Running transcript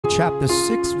chapter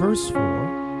 6, verse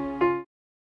 4.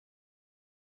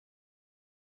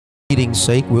 Reading's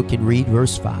sake, we can read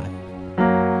verse 5.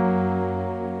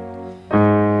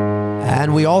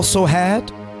 And we also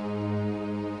had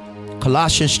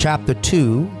Colossians chapter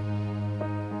 2,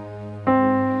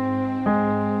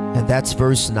 and that's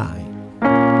verse 9.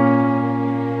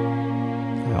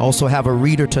 I also have a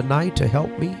reader tonight to help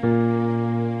me.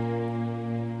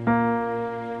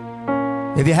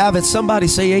 If you have it, somebody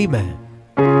say amen.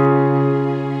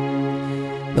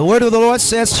 The word of the Lord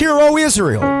says, "Hear, O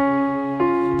Israel,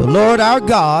 the Lord our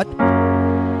God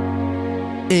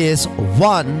is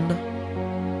one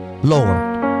Lord."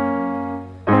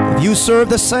 If you serve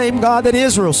the same God that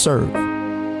Israel served,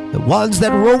 the ones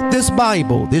that wrote this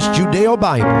Bible, this Judeo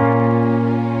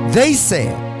Bible, they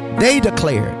said, they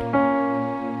declared,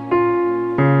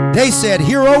 they said,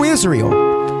 "Hear, O Israel,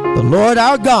 the Lord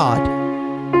our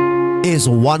God is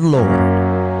one Lord."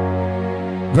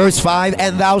 Verse 5,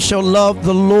 "And thou shalt love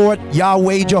the Lord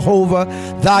Yahweh Jehovah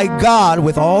thy God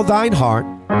with all thine heart,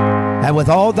 and with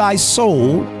all thy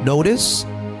soul," notice,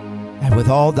 "and with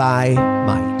all thy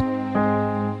might."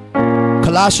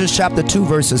 Colossians chapter 2,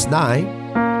 verses 9.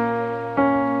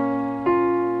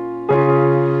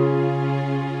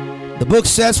 The book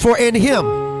says, "For in him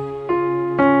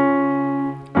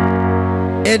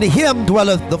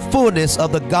dwelleth the fullness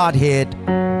of the Godhead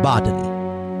bodily."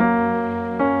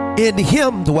 In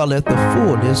him dwelleth the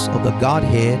fullness of the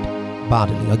Godhead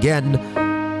bodily. Again,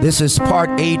 this is part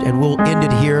 8, and we'll end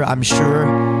it here. I'm sure,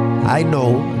 I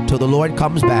know, until the Lord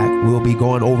comes back, we'll be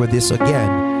going over this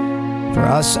again. For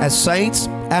us as saints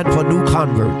and for new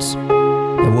converts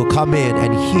that will come in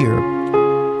and hear,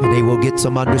 and they will get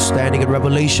some understanding and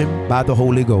revelation by the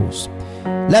Holy Ghost.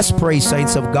 Let's pray,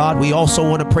 saints of God. We also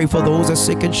want to pray for those that are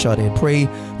sick and shut in. Pray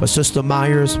for Sister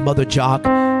Myers, Mother Jock.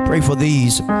 Pray for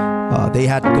these. They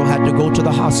had to go to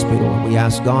the hospital, and we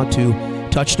ask God to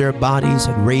touch their bodies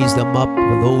and raise them up.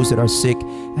 For those that are sick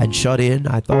and shut in,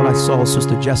 I thought I saw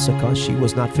Sister Jessica. She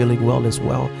was not feeling well as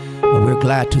well, but we're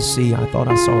glad to see. I thought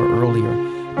I saw her earlier.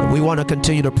 But we want to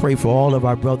continue to pray for all of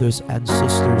our brothers and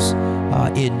sisters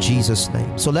in Jesus'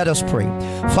 name. So let us pray.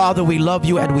 Father, we love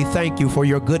you and we thank you for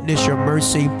your goodness, your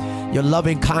mercy, your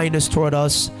loving kindness toward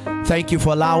us. Thank you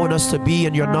for allowing us to be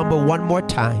in your number one more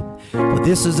time. For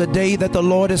this is a day that the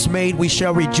Lord has made. We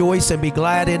shall rejoice and be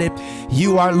glad in it.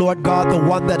 You are, Lord God, the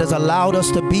one that has allowed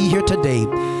us to be here today.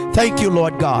 Thank you,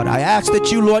 Lord God. I ask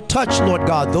that you, Lord, touch, Lord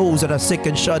God, those that are sick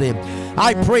and shut in.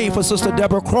 I pray for Sister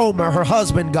Deborah Cromer, her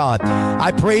husband, God.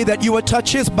 I pray that you would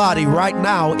touch his body right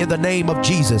now in the name of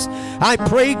Jesus. I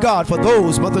pray, God, for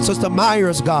those, Mother Sister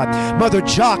Myers, God, Mother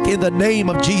Jock, in the name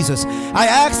of Jesus. I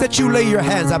ask that you lay your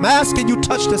hands. I'm asking you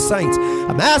touch the saints.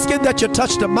 I'm asking that you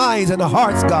touch the minds and the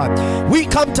hearts, God. We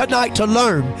come tonight to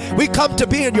learn. We come to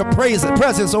be in your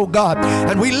presence, oh God.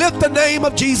 And we lift the name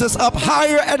of Jesus up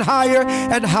higher and higher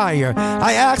and higher.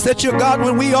 I ask that you, God,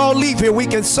 when we all leave here, we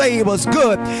can say it was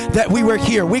good that we were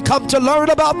here. We come to learn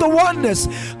about the oneness.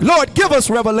 Lord, give us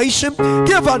revelation,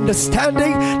 give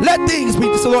understanding. Let things be,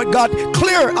 Lord God,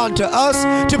 clear unto us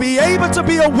to be able to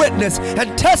be a witness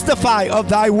and testify of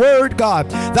thy word, God.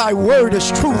 Thy word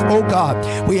is truth, oh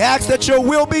God. We ask that your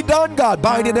will be done, God,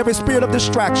 binding every spirit of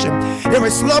distraction,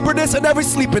 every slumberness and every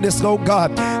sleepiness, oh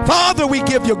God. Father, we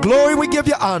give you glory, we give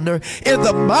you honor. In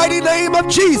the mighty name of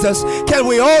Jesus, can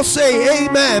we all say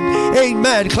amen?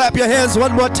 Amen. Clap your hands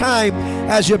one more time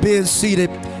as you're being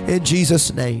seated in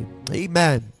Jesus' name.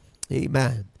 Amen.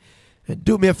 Amen. And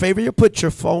do me a favor, you put your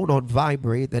phone on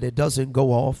vibrate that it doesn't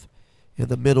go off in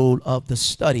the middle of the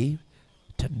study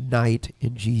tonight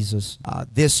in Jesus.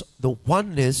 The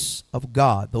oneness of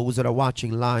God. Those that are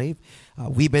watching live,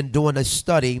 we've been doing a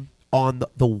study on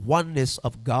the oneness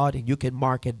of God, and you can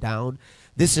mark it down.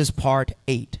 This is part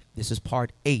 8. This is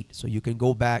part 8. So you can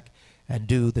go back and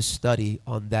do the study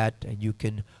on that, and you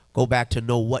can go back to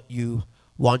know what you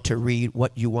want to read,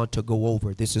 what you want to go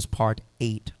over. This is part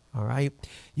 8. All right.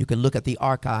 You can look at the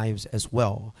archives as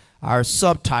well. Our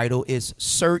subtitle is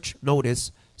Search,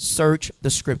 notice, Search the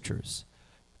Scriptures.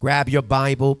 Grab your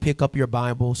Bible, pick up your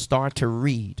Bible, start to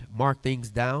read, mark things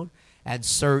down, and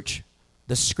search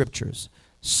the Scriptures.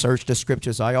 Search the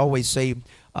Scriptures. I always say,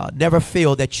 never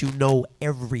feel that you know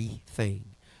everything.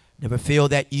 Never feel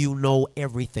that you know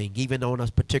everything, even on a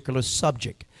particular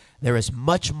subject. There is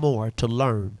much more to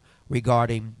learn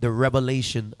regarding the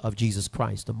revelation of Jesus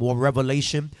Christ. The more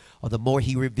revelation, or the more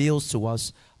he reveals to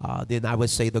us, then I would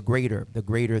say the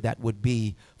greater that would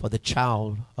be for the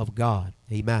child of God.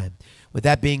 Amen. With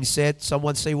that being said,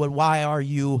 someone say, well, why are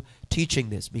you teaching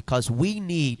this? Because we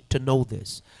need to know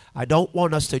this. I don't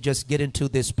want us to just get into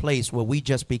this place where we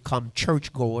just become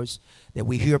churchgoers, that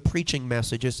we hear preaching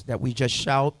messages, that we just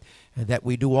shout, and that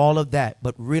we do all of that,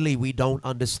 but really we don't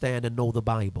understand and know the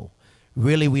Bible.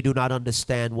 Really, we do not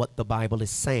understand what the Bible is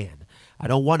saying. I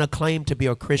don't want to claim to be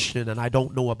a Christian and I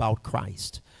don't know about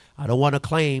Christ. I don't want to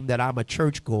claim that I'm a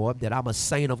churchgoer, that I'm a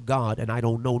saint of God, and I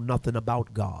don't know nothing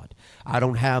about God. I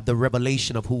don't have the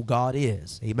revelation of who God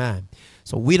is. Amen.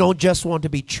 So we don't just want to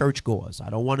be churchgoers. I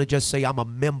don't want to just say I'm a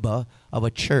member of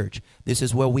a church. This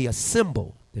is where we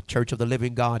assemble, the Church of the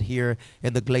Living God here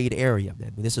in the Glade area.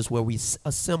 And this is where we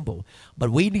assemble.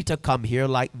 But we need to come here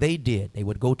like they did. They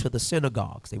would go to the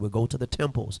synagogues. They would go to the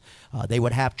temples. They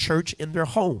would have church in their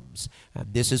homes.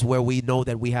 And this is where we know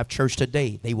that we have church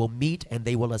today. They will meet and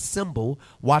they will assemble,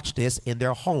 watch this, in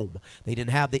their home. They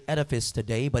didn't have the edifice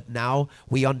today, but now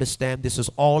we understand this is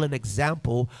all an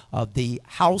example of the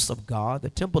house of God, the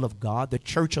temple of God, the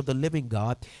church of the living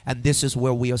God, and this is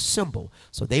where we assemble.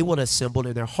 So they will assemble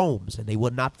in their homes, and they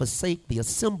will not forsake the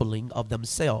assembling of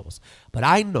themselves. But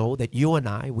I know that you and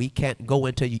I, we can't go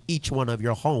into each one of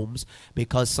your homes,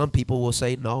 because some people will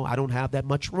say, no, I don't have that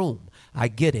much room. I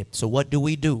get it. So what do?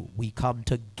 We come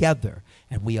together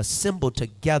and we assemble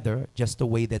together just the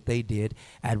way that they did.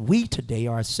 And we today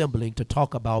are assembling to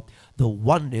talk about the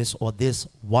oneness, or this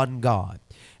one God.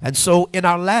 And so in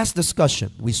our last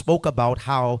discussion, we spoke about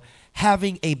how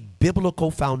having a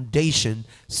biblical foundation,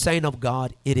 saint of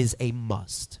God, it is a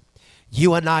must.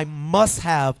 You and I must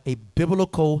have a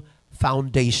biblical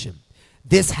foundation.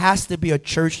 This has to be a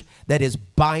church that is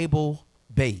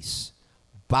Bible-based.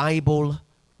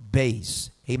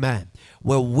 Bible-based. Amen.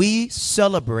 Where we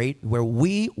celebrate, where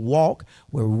we walk,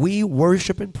 where we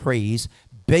worship and praise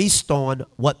based on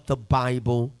what the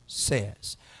Bible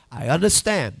says. I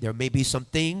understand there may be some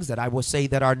things that I will say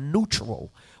that are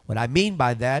neutral. What I mean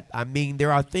by that, I mean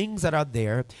there are things that are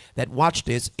there that, watch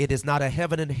this, it is not a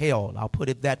heaven and hell. I'll put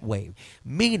it that way.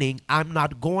 Meaning I'm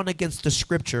not going against the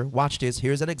scripture, watch this,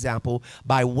 here's an example,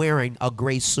 by wearing a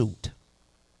gray suit.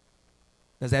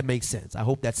 Does that make sense? I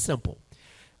hope that's simple.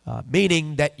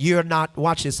 Meaning that you're not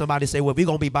watching somebody say, well, if we're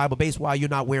going to be Bible-based, why are you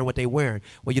not wearing what they're wearing?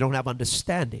 Well, you don't have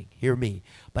understanding. Hear me.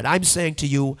 But I'm saying to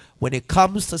you, when it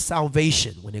comes to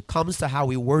salvation, when it comes to how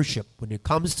we worship, when it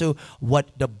comes to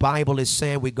what the Bible is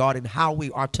saying regarding how we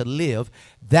are to live,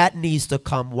 that needs to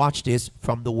come, watch this,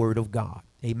 from the Word of God.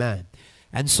 Amen.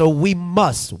 And so we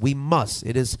must,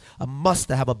 it is a must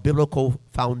to have a biblical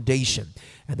foundation.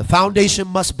 And the foundation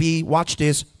must be, watch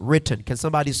this, written. Can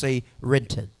somebody say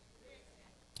written?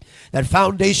 That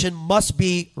foundation must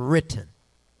be written.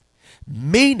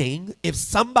 Meaning, if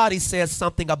somebody says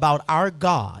something about our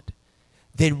God,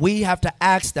 then we have to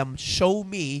ask them, show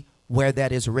me where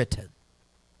that is written.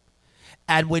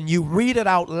 And when you read it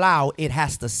out loud, it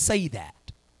has to say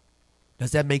that.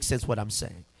 Does that make sense what I'm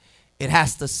saying? It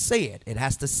has to say it. It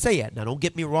has to say it. Now, don't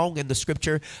get me wrong. In the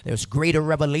scripture, there's greater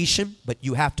revelation, but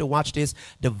you have to watch this,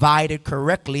 divide it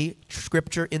correctly.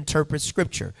 Scripture interprets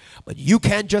scripture. But you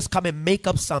can't just come and make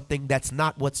up something that's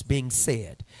not what's being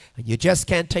said. And you just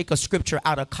can't take a scripture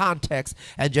out of context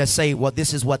and just say, well,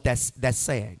 this is what that's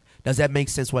saying. Does that make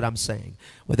sense what I'm saying?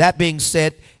 With that being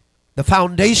said, the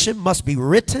foundation must be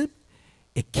written.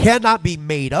 It cannot be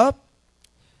made up.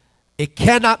 It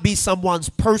cannot be someone's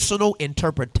personal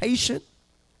interpretation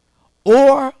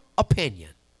or opinion.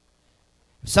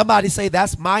 If somebody say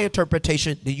that's my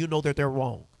interpretation, then you know that they're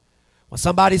wrong. When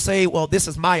somebody say, well, this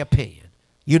is my opinion,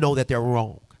 you know that they're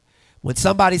wrong. When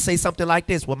somebody say something like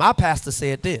this, well, my pastor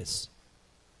said this.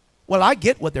 Well, I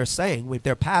get what they're saying with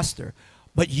their pastor,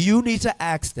 but you need to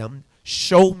ask them,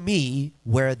 show me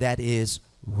where that is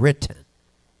written.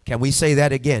 Can we say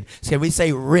that again? Can we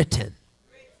say written?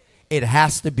 It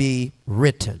has to be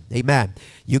written. Amen.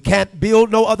 You can't build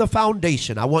no other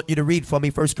foundation. I want you to read for me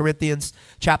 1 Corinthians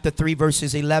chapter 3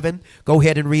 verses 11. Go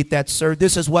ahead and read that, sir.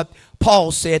 This is what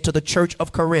Paul said to the church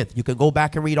of Corinth. You can go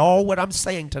back and read all what I'm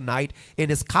saying tonight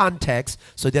in its context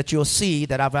so that you'll see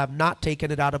that I have not taken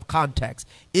it out of context.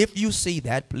 If you see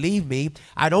that, believe me,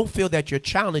 I don't feel that you're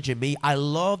challenging me. I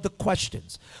love the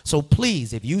questions. So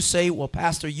please, if you say, well,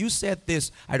 Pastor, you said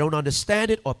this, I don't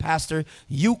understand it, or Pastor,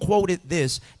 you quoted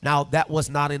this. Now, that was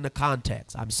not in the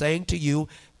context. I'm saying to you,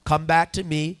 come back to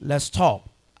me, let's talk.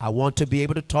 I want to be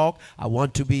able to talk. I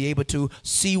want to be able to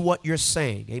see what you're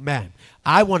saying. Amen.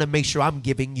 I want to make sure I'm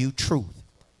giving you truth.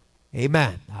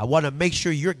 Amen. I want to make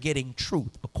sure you're getting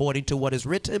truth according to what is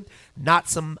written, not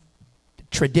some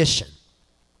tradition.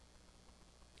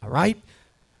 All right.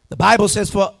 The Bible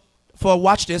says for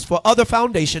watch this, for other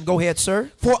foundation. Go ahead, sir.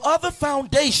 For other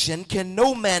foundation can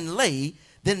no man lay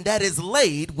than that is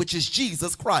laid, which is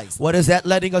Jesus Christ. What is that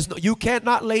letting us know? You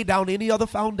cannot lay down any other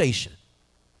foundation.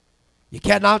 You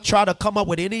cannot try to come up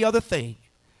with any other thing.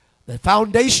 The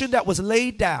foundation that was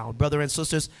laid down, brothers and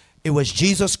sisters, it was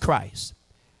Jesus Christ.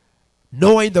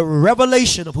 Knowing the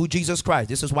revelation of who Jesus Christ.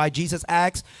 This is why Jesus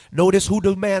asked, notice, who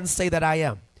do men say that I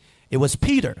am? It was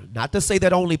Peter. Not to say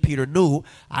that only Peter knew.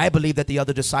 I believe that the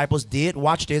other disciples did,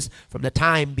 watch this, from the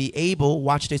time be able,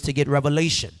 watch this, to get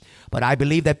revelation. But I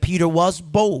believe that Peter was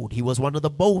bold. He was one of the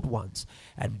bold ones.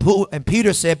 And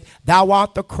Peter said, thou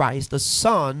art the Christ, the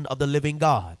Son of the living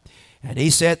God. And he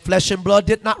said, flesh and blood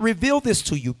did not reveal this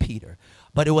to you, Peter,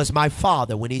 but it was my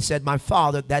Father. When he said my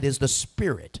Father, that is the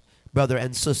Spirit, brother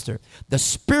and sister. The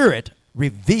Spirit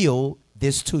revealed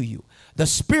this to you. The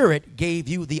Spirit gave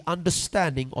you the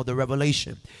understanding or the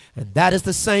revelation. And that is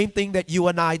the same thing that you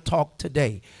and I talk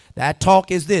today. That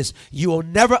talk is this: you will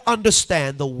never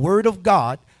understand the Word of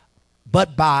God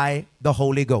but by the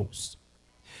Holy Ghost.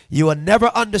 You will never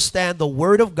understand the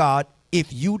Word of God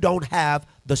if you don't have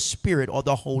the Spirit or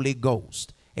the Holy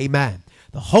Ghost. Amen.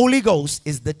 The Holy Ghost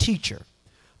is the teacher.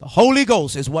 The Holy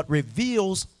Ghost is what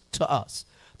reveals to us.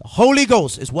 The Holy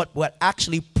Ghost is what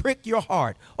actually prick your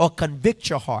heart or convict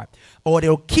your heart, or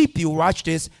it'll keep you, watch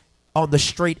this, on the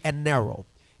straight and narrow.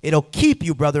 It'll keep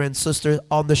you, brother and sister,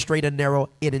 on the straight and narrow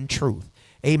in truth.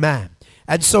 Amen.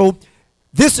 And so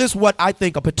this is what I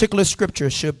think a particular scripture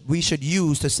we should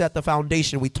use to set the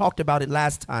foundation. We talked about it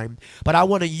last time, but I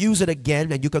want to use it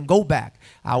again, and you can go back.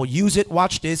 I will use it,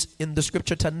 watch this, in the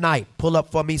scripture tonight. Pull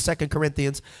up for me 2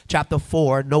 Corinthians chapter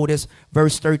 4, notice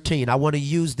verse 13. I want to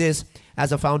use this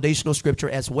as a foundational scripture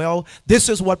as well. This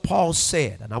is what Paul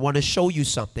said, and I want to show you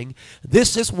something.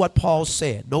 This is what Paul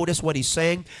said. Notice what he's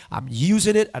saying. I'm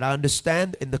using it, and I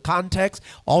understand in the context.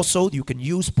 Also, you can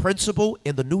use principle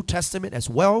in the New Testament as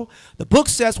well. The book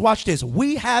says, watch this,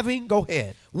 we having, go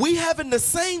ahead. We having the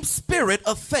same spirit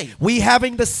of faith. We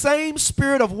having the same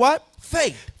spirit of what?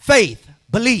 Faith. Faith,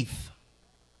 belief.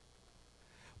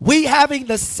 We having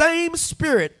the same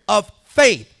spirit of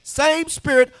faith, same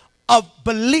spirit of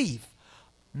belief.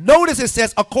 Notice it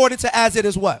says, according to as it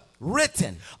is what?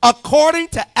 Written. According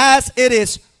to as it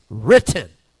is written.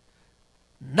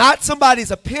 Not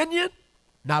somebody's opinion,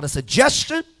 not a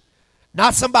suggestion,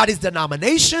 not somebody's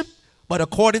denomination, but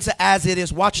according to as it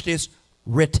is, watch this,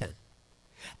 written.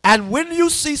 And when you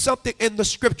see something in the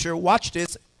scripture, watch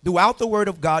this, throughout the word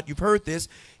of God, you've heard this,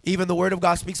 even the word of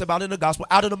God speaks about it in the gospel,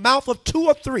 out of the mouth of two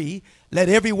or three, let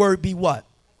every word be what?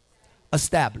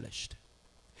 Established.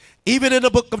 Even in the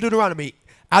book of Deuteronomy,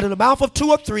 out of the mouth of two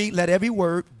or three, let every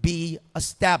word be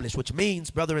established. Which means,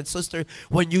 brother and sister,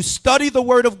 when you study the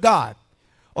word of God,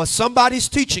 or somebody's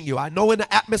teaching you, I know in an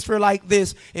atmosphere like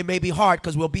this, it may be hard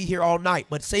because we'll be here all night.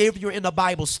 But say if you're in a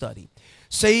Bible study,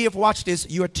 say if, watch this,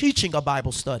 you're teaching a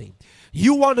Bible study.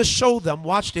 You want to show them,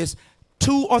 watch this,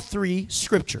 2 or 3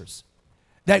 scriptures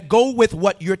that go with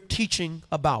what you're teaching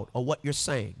about or what you're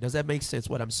saying. Does that make sense,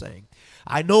 what I'm saying?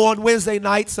 I know on Wednesday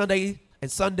night,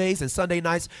 Sundays and Sunday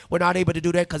nights, we're not able to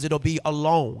do that because it'll be a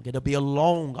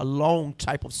long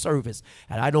type of service.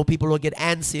 And I know people will get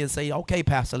antsy and say, okay,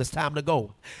 Pastor, it's time to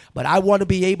go. But I want to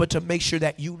be able to make sure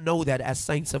that you know that as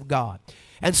saints of God.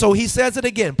 And so he says it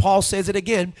again. Paul says it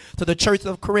again to the church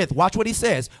of Corinth. Watch what he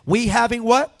says. We having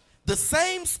what? The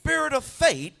same spirit of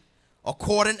faith,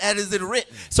 according as it is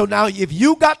written. So now if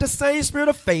you got the same spirit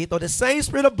of faith or the same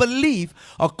spirit of belief,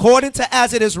 according to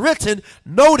as it is written,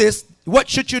 notice, what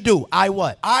should you do? I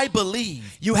what? I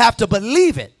believe. You have to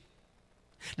believe it.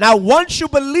 Now, once you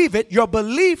believe it, your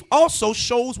belief also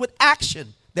shows with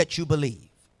action that you believe.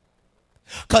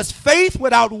 Because faith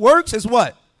without works is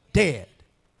what? Dead.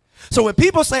 So when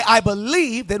people say, I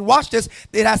believe, then watch this,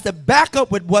 it has to back up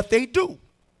with what they do.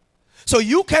 So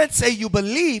you can't say you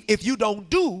believe if you don't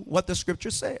do what the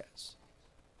scripture says.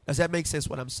 Does that make sense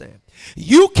what I'm saying?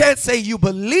 You can't say you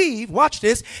believe, watch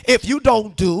this, if you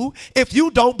don't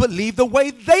believe the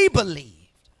way they believed.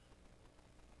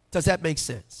 Does that make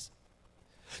sense?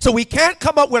 So we can't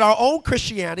come up with our own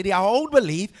Christianity, our own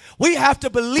belief. We have to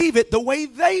believe it the way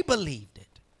they believed it,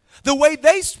 the way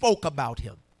they spoke about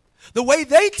him, the way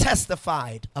they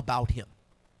testified about him.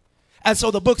 And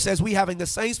so the book says, we having the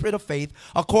same spirit of faith,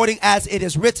 according as it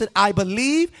is written, I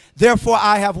believe, therefore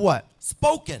I have what?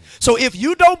 Spoken. So if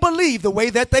you don't believe the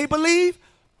way that they believe,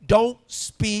 don't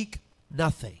speak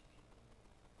nothing.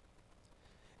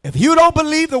 If you don't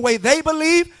believe the way they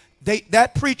believe,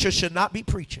 that preacher should not be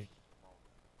preaching.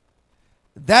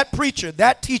 That preacher,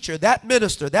 that teacher, that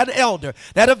minister, that elder,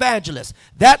 that evangelist,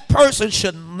 that person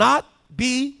should not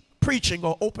be preaching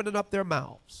or opening up their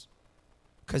mouths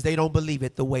because they don't believe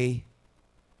it the way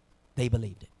they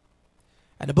believed it.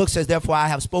 And the book says, therefore I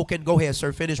have spoken. Go ahead,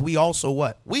 sir, finish. We also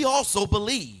what? We also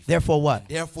believe. Therefore what?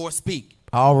 Therefore speak.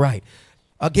 All right.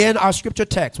 Again, our scripture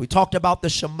text, we talked about the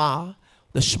Shema.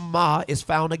 The Shema is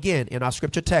found again in our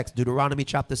scripture text, Deuteronomy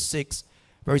chapter 6,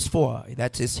 verse 4.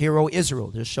 That's his hero Israel.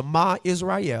 The Shema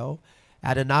Israel,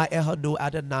 Adonai Ehanu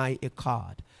Adonai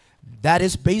Echad. That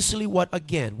is basically what,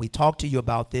 again, we talked to you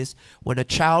about this, when a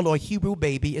child or Hebrew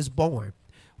baby is born.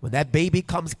 When that baby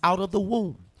comes out of the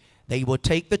womb, they will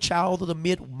take the child, or the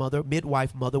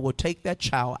midwife mother will take that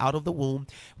child out of the womb.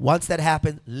 Once that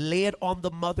happens, lay it on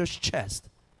the mother's chest.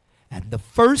 And the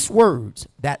first words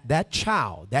that that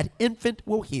child, that infant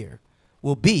will hear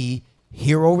will be,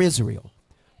 "Hear, O Israel,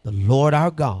 the Lord our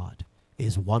God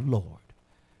is one Lord."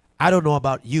 I don't know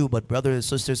about you, but brothers and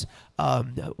sisters,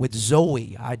 with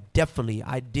Zoe, I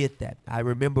did that. I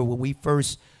remember when we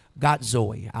first got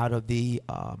Zoe out of the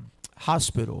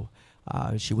hospital.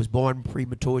 She was born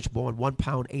premature. She was born 1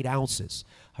 pound 8 ounces.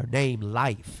 Her name,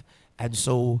 Life. And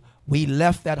so we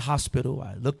left that hospital.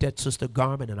 I looked at Sister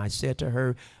Garmon and I said to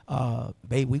her,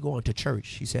 "Babe, we're going to church."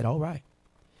 She said, "All right."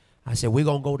 I said, "We're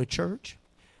going to go to church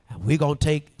and we're going to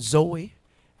take Zoe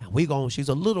and she's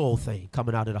a little old thing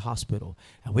coming out of the hospital,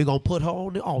 and we're going to put her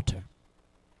on the altar.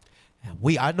 And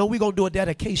I know we're going to do a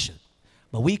dedication,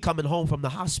 but we coming home from the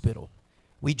hospital.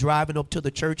 We driving up to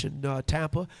the church in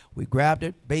Tampa. We grabbed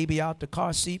it, baby out the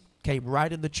car seat, came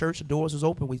right in the church. The doors was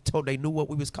open. We told they knew what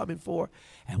we was coming for.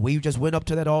 And we just went up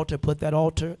to that altar, put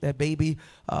that baby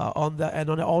on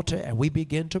the altar, and we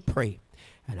began to pray.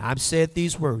 And I've said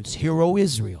these words, "Hear, O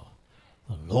Israel,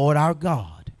 the Lord our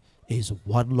God is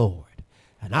one Lord."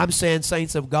 And I'm saying,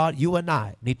 saints of God, you and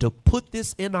I need to put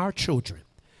this in our children,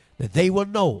 that they will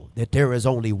know that there is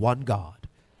only one God.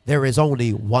 There is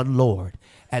only one Lord.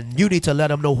 And you need to let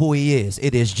them know who he is.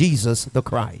 It is Jesus the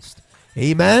Christ.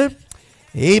 Amen.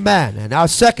 Amen. And our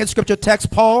second scripture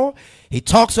text, Paul, he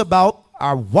talks about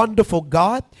our wonderful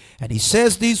God. And he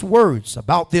says these words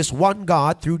about this one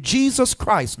God through Jesus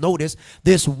Christ. Notice,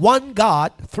 this one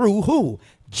God through who?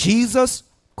 Jesus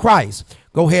Christ.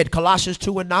 Go ahead, Colossians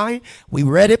 2 and 9. We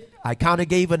read it. I kind of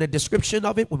gave a description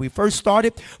of it when we first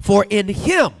started. For in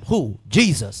him, who?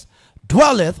 Jesus,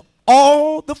 dwelleth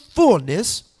all the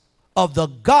fullness of the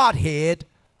Godhead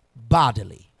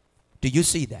bodily. Do you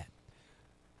see that?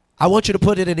 I want you to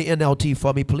put it in the NLT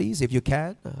for me, please, if you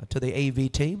can, to the AV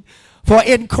team. For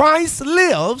in Christ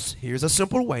lives, here's a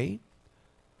simple way,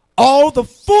 all the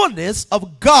fullness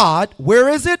of God. Where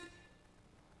is it?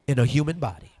 In a human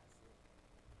body.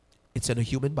 It's in a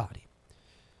human body.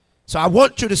 So I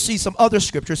want you to see some other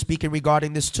scriptures speaking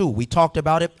regarding this too. We talked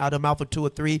about it out of the mouth of 2 or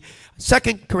 3. 2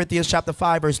 Corinthians chapter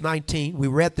 5 verse 19. We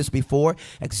read this before.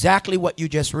 Exactly what you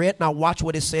just read. Now watch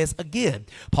what it says again.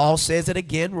 Paul says it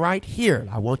again right here.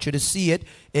 I want you to see it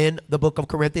in the book of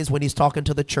Corinthians when he's talking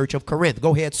to the church of Corinth.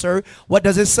 Go ahead, sir. What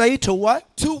does it say? To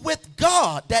what? To with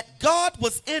God, that God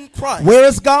was in Christ. Where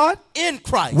is God? In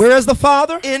Christ. Where is the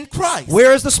Father? In Christ.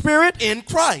 Where is the Spirit? In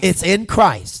Christ. It's in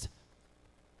Christ.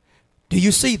 Do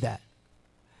you see that?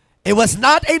 It was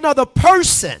not another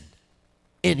person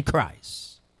in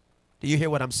Christ. Do you hear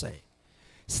what I'm saying?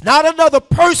 It's not another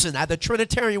person. As the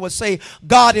Trinitarian would say,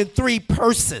 God in 3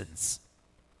 persons.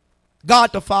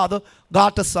 God the Father,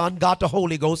 God the Son, God the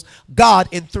Holy Ghost. God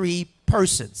in 3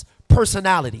 persons,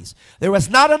 personalities. There was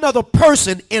not another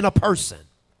person in a person.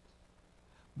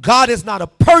 God is not a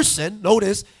person.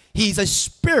 Notice, he's a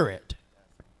spirit.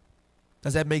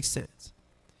 Does that make sense?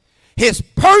 His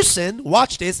person,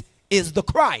 watch this, is the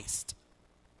Christ,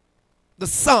 the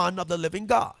Son of the living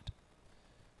God.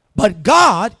 But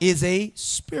God is a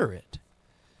spirit.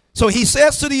 So he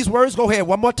says to these words, go ahead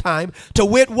one more time, to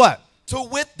wit what? To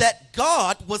wit that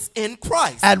God was in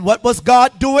Christ. And what was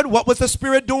God doing? What was the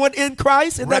Spirit doing in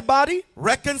Christ, in that body?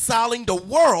 Reconciling the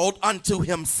world unto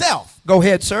himself. Go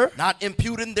ahead, sir. Not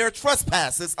imputing their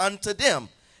trespasses unto them,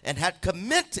 and had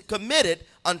committed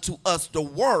unto us the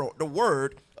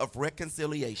word of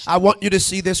reconciliation. I want you to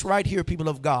see this right here, people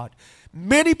of God.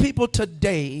 Many people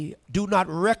today do not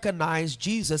recognize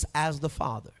Jesus as the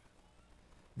Father.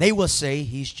 They will say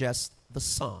he's just the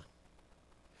Son.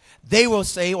 They will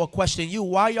say or question you,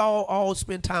 why y'all all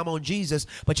spend time on Jesus,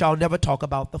 but y'all never talk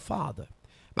about the Father?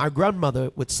 My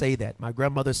grandmother would say that. My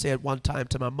grandmother said one time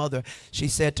to my mother, she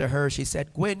said to her, she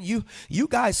said, Gwen, you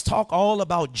guys talk all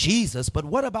about Jesus, but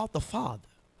what about the Father?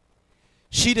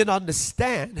 She didn't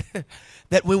understand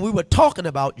that when we were talking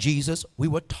about Jesus, we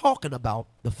were talking about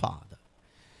the Father.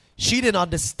 She didn't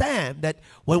understand that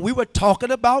when we were talking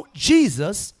about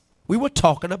Jesus, we were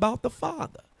talking about the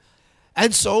Father.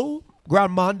 And so,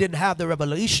 Grandma didn't have the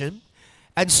revelation.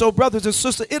 And so, brothers and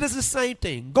sisters, it is the same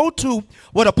thing. Go to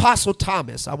what Apostle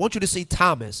Thomas, I want you to see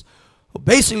Thomas,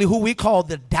 basically who we call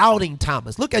the doubting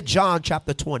Thomas. Look at John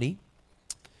chapter 20.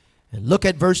 And look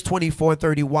at verse 24 and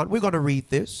 31. We're going to read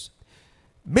this.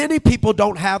 Many people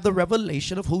don't have the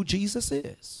revelation of who Jesus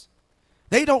is.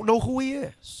 They don't know who he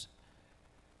is.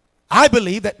 I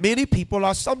believe that many people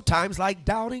are sometimes like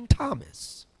doubting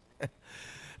Thomas.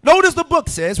 Notice the book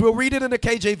says, we'll read it in the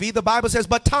KJV, the Bible says,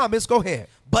 but Thomas, go ahead.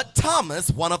 But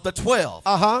Thomas, one of the 12,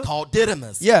 called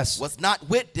Didymus, was not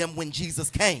with them when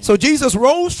Jesus came. So Jesus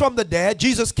rose from the dead.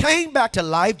 Jesus came back to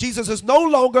life. Jesus is no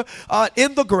longer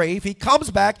in the grave. He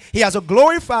comes back. He has a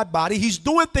glorified body. He's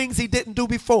doing things he didn't do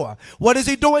before. What is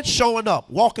he doing? Showing up,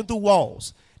 walking through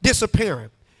walls, disappearing.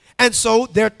 And so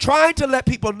they're trying to let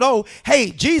people know,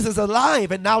 hey, Jesus is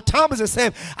alive. And now Thomas is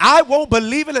saying, I won't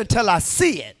believe it until I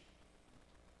see it.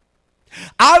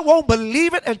 I won't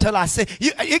believe it until I see it.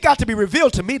 It got to be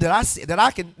revealed to me that I see, that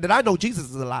I know Jesus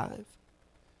is alive.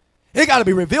 It got to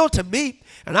be revealed to me.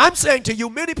 And I'm saying to you,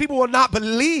 many people will not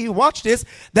believe, watch this,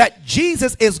 that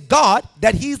Jesus is God,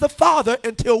 that he's the Father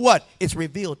until what? It's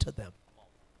revealed to them.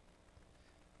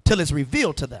 Till it's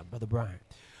revealed to them, Brother Brian.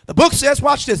 The book says,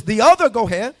 watch this, the other, go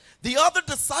ahead. The other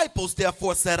disciples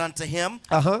therefore said unto him,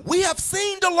 we have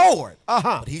seen the Lord.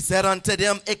 But he said unto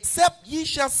them, except ye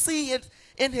shall see it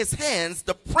in his hands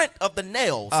the print of the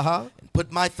nails, and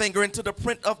put my finger into the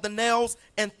print of the nails,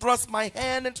 and thrust my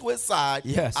hand into his side,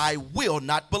 I will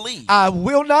not believe. I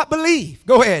will not believe.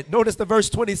 Go ahead. Notice the verse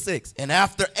 26. And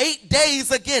after 8 days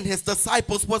again his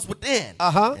disciples was within,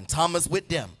 and Thomas with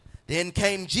them. Then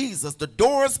came Jesus, the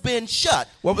doors being shut.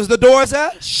 What was the doors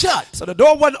at? Shut. So the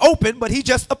door wasn't open, but he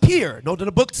just appeared. Notice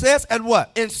the book says, and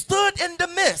what? And stood in the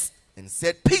midst, and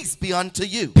said, peace be unto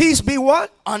you. Peace be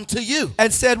what? Unto you.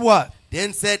 And said what?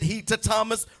 Then said he to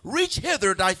Thomas, reach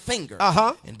hither thy finger,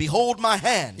 and behold my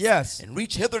hands. Yes. And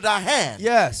reach hither thy hand.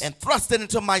 Yes. And thrust it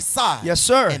into my side. Yes,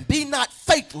 sir. And be not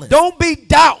faithless. Don't be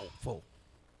doubtful.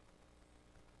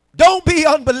 Don't be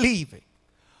unbelieving.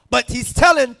 But he's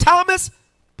telling Thomas,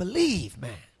 believe,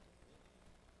 man.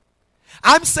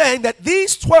 I'm saying that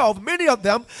these 12, many of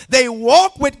them, they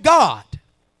walk with God.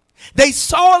 They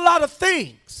saw a lot of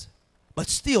things, but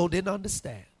still didn't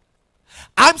understand.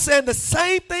 I'm saying the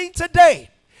same thing today.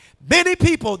 Many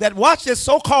people that watch this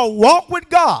so-called walk with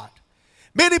God,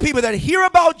 many people that hear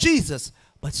about Jesus,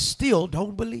 but still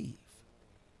don't believe.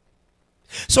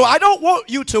 So I don't want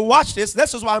you to watch this.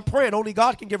 This is why I'm praying. Only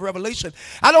God can give revelation.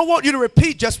 I don't want you to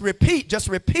repeat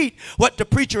what the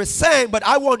preacher is saying, but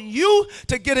I want you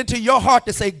to get into your heart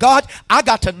to say, God, I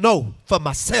got to know for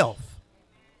myself.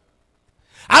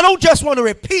 I don't just want to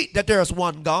repeat that there's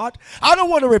one God. I don't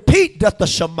want to repeat that the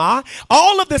Shema.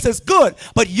 All of this is good,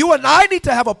 but you and I need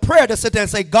to have a prayer to sit there and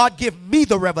say, God, give me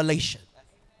the revelation.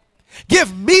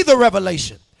 Give me the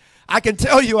revelation. I can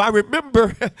tell you, I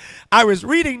remember I was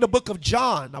reading the book of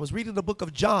John.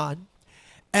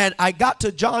 And I got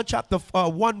to John chapter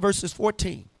 1, verses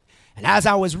 14. And as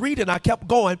I was reading, I kept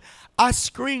going. I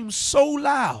screamed so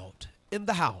loud in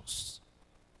the house.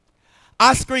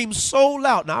 I screamed so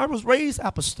loud. Now, I was raised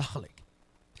apostolic.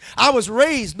 I was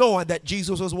raised knowing that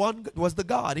Jesus was the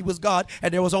God. He was God,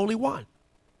 and there was only one.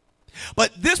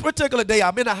 But this particular day,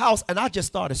 I'm in a house, and I just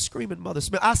started screaming, Mother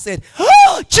Smith. I said,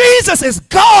 oh, Jesus is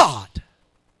God.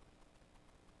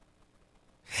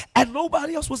 And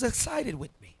nobody else was excited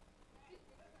with me.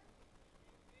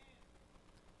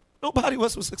 Nobody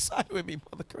else was excited with me,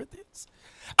 Mother Corinthians.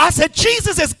 I said,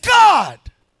 Jesus is God.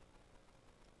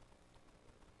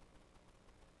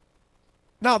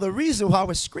 Now, the reason why I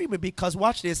was screaming, because,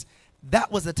 watch this,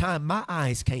 that was the time my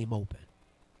eyes came open.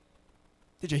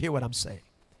 Did you hear what I'm saying?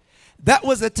 That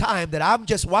was the time that I'm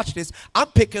just, watch this, I'm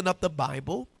picking up the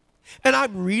Bible, and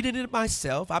I'm reading it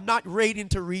myself. I'm not waiting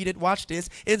to read it, watch this,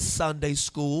 in Sunday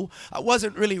school. I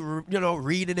wasn't really,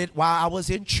 reading it while I was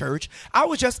in church. I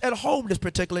was just at home this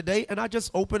particular day, and I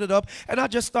just opened it up, and I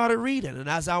just started reading. And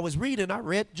as I was reading, I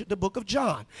read the book of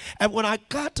John. And when I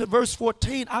got to verse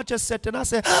 14, I just sat there and I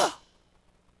said,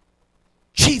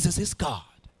 Jesus is God.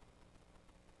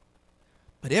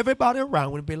 But everybody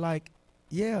around would be like,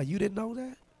 yeah, you didn't know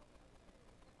that?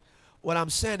 What I'm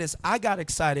saying is I got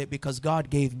excited because God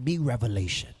gave me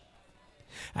revelation.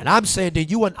 And I'm saying to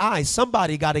you and I,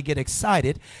 somebody got to get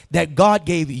excited that God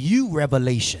gave you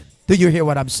revelation. Do you hear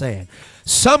what I'm saying?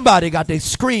 Somebody got to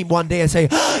scream one day and say,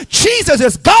 Jesus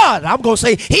is God. I'm going to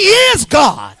say, he is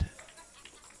God.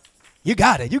 You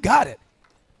got it. You got it.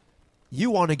 You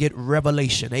want to get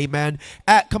revelation. Amen.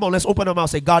 Come on, let's open our mouth and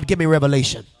say, God, give me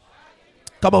revelation.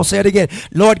 Come on, say it again.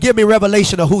 Lord, give me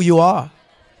revelation of who you are.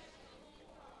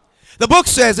 The book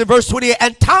says in verse 28,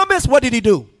 and Thomas, what did he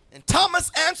do? And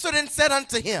Thomas answered and said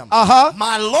unto him,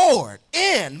 my Lord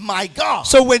and my God.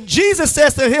 So when Jesus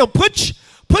says to him, put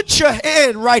put your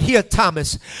hand right here,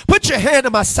 Thomas. Put your hand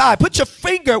on my side. Put your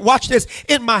finger, watch this,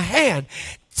 in my hand.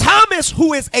 Thomas,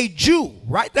 who is a Jew,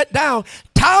 write that down.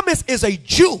 Thomas is a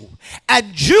Jew.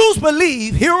 And Jews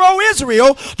believe, hear, O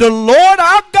Israel, the Lord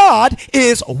our God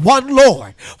is one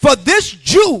Lord. For this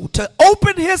Jew to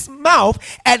open his mouth,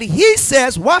 and he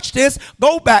says, watch this,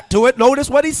 go back to it. Notice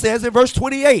what he says in verse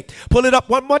 28. Pull it up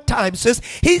one more time. Says,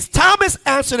 Thomas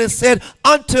answered and said,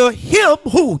 unto him,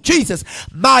 who? Jesus,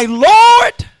 my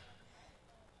Lord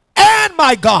and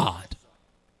my God.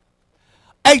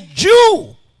 A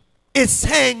Jew is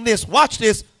saying this, watch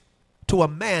this, to a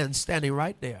man standing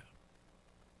right there.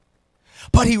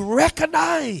 But he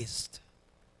recognized,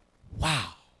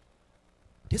 wow,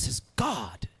 this is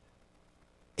God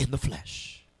in the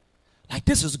flesh. Like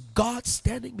this is God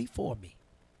standing before me.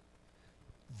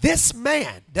 This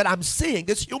man that I'm seeing,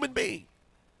 this human being,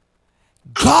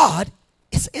 God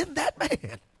is in that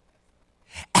man.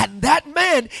 And that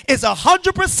man is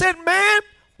 100% man,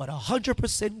 but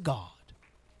 100% God.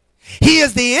 He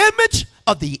is the image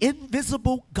of the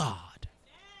invisible God.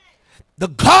 The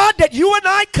God that you and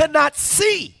I could not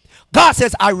see. God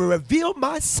says, I will reveal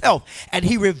myself. And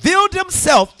he revealed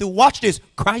himself through, watch this,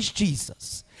 Christ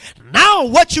Jesus. Now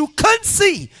what you couldn't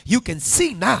see, you can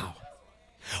see now.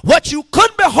 What you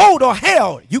couldn't behold or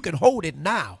held, you can hold it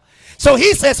now. So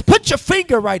he says, put your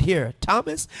finger right here,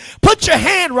 Thomas. Put your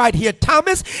hand right here,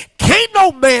 Thomas. Can't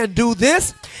no man do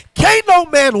this. Can't no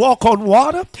man walk on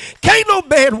water. Can't no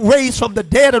man raise from the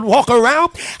dead and walk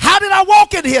around. How did I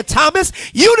walk in here, Thomas?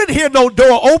 You didn't hear no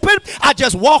door open. I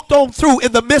just walked on through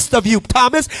in the midst of you,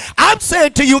 Thomas. I'm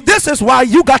saying to you, this is why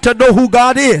you got to know who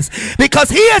God is. Because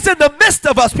he is in the midst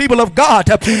of us, people of God.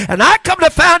 And I come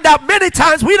to find out many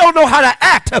times we don't know how to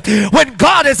act when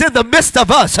God is in the midst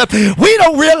of us. We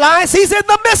don't realize he's in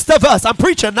the midst of us. I'm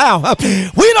preaching now.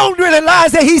 We don't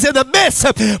realize that he's in the midst.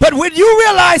 But when you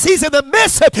realize he's in the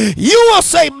midst, you will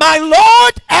say, my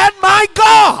Lord and my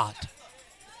God.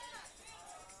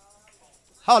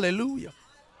 Hallelujah.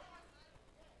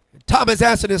 Thomas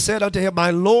answered and said unto him,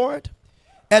 my Lord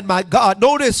and my God.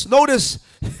 Notice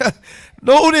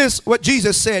what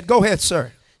Jesus said. Go ahead,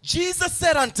 sir. Jesus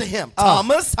said unto him,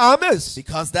 Thomas,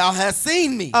 because thou hast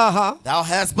seen me, thou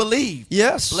hast believed.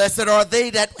 Yes. Blessed are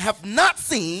they that have not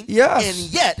seen, and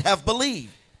yet have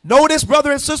believed. Notice,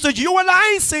 brother and sisters, you and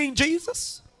I ain't seen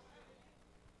Jesus.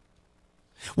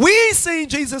 We ain't seen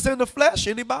Jesus in the flesh.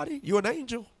 Anybody? You an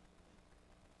angel.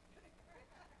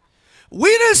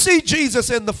 We didn't see Jesus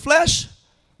in the flesh,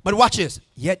 but watch this.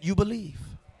 Yet you believe.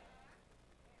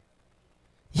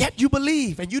 Yet you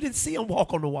believe, and you didn't see him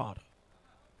walk on the water.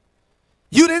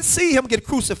 You didn't see him get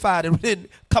crucified and then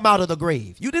come out of the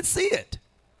grave. You didn't see it.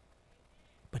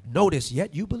 But notice,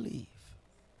 yet you believe.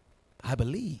 I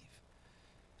believe.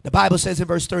 The Bible says in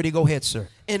verse 30, go ahead, sir.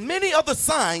 And many other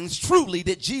signs truly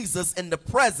did Jesus in the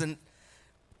presence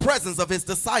of his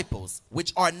disciples,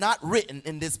 which are not written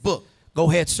in this book. Go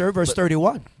ahead, sir, verse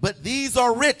 31. But these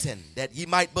are written that ye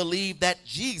might believe that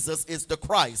Jesus is the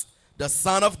Christ, the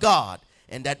Son of God,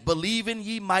 and that believing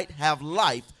ye might have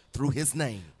life through his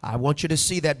name. I want you to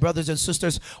see that, brothers and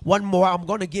sisters. One more, I'm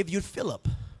going to give you Philip.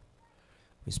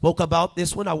 We spoke about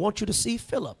this one. I want you to see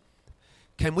Philip.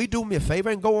 Can we do me a favor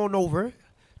and go on over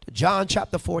to John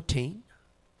chapter 14?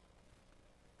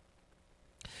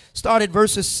 Start at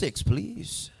verses 6,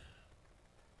 please.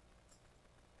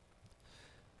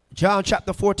 John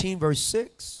chapter 14, verse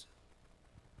 6.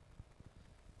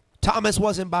 Thomas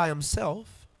wasn't by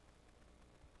himself.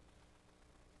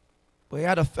 But he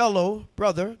had a fellow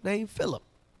brother named Philip.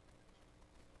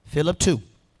 Philip too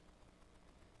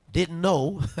didn't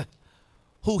know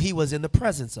who he was in the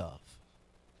presence of.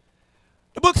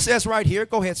 The book says right here,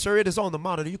 go ahead, sir, it is on the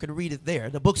monitor, you can read it there.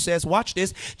 The book says, watch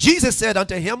this. Jesus said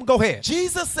unto him, go ahead.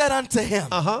 Jesus said unto him,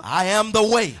 I am the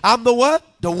way. I'm the what?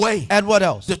 The way. And what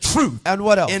else? The truth. And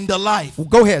what else? And the life. Well,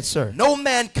 go ahead, sir. No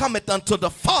man cometh unto the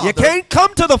Father. You can't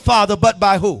come to the Father but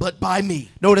by who? But by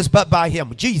me. Notice, but by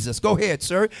him. Jesus. Go ahead,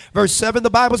 sir. Verse 7, the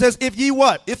Bible says, if ye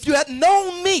what? If you had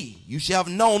known me, you shall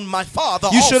have known my Father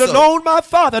also. You should have known my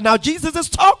Father. Now, Jesus is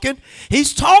talking.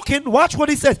 He's talking. Watch what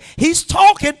he says. He's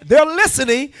talking. They're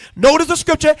listening. Notice the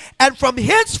scripture. And from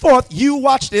henceforth, you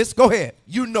watch this. Go ahead.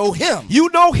 You know him. You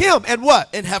know him. And what?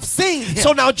 And have seen him.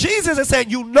 So now Jesus is saying,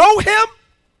 you know him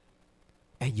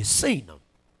and you seen him.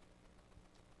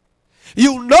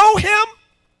 You know him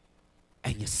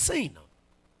and you seen him.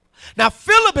 Now,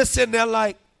 Philip is sitting there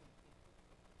like,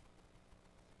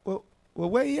 well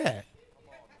where you at?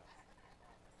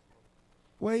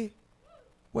 Where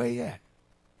you at?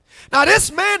 Now,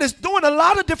 this man is doing a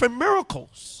lot of different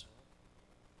miracles.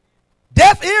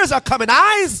 Deaf ears are coming.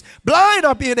 Eyes blind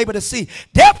are being able to see.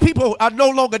 Deaf people are no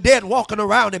longer dead walking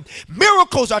around him.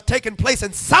 Miracles are taking place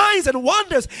and signs and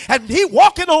wonders. And he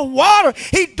walking on water.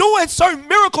 He doing certain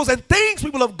miracles and things,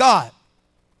 people of God.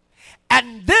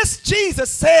 And this Jesus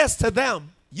says to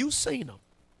them, you seen him.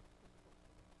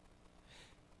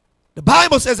 The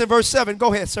Bible says in verse 7,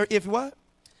 go ahead, sir. If what?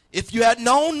 If you had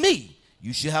known me,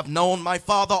 you should have known my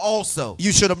Father also.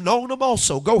 You should have known him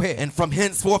also. Go ahead. And from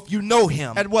henceforth you know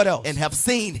him. And what else? And have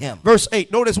seen him. Verse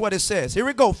 8. Notice what it says. Here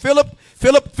we go. Philip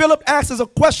asks us a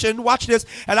question. Watch this.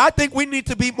 And I think we need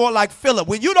to be more like Philip.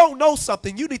 When you don't know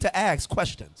something, you need to ask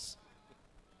questions.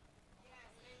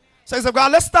 Saints of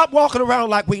God, let's stop walking around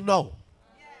like we know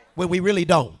when we really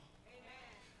don't.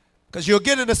 Because you'll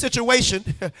get in a situation,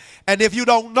 and if you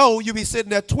don't know, you'll be sitting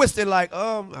there twisting like,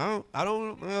 I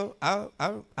don't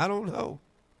know.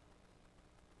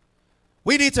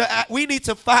 We need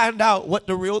to find out what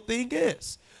the real thing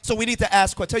is. So we need to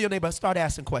ask questions. Tell your neighbor, start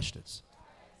asking questions.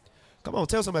 Come on,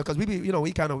 tell somebody, because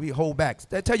we hold back.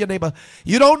 Tell your neighbor,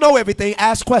 you don't know everything,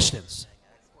 ask questions.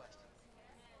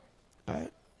 All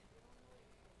right?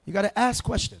 You got to ask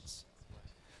questions.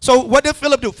 So what did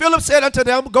Philip do? Philip said unto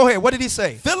them, go ahead, what did he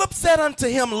say? Philip said unto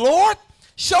him, Lord,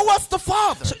 show us the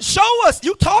Father. Show us.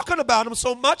 You talking about him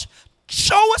so much.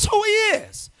 Show us who he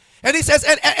is. And he says,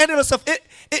 and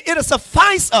it'll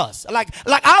suffice us. Like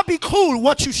I'll be cool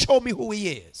once you show me who he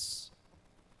is.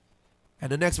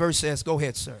 And the next verse says, go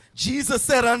ahead, sir. Jesus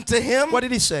said unto him, what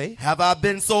did he say? Have I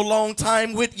been so long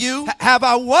time with you? Have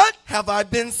I what? Have I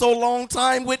been so long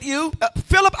time with you?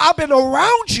 Philip, I've been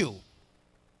around you.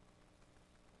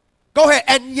 Go ahead.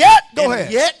 And yet, go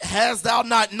ahead. Yet hast thou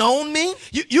not known me?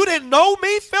 You didn't know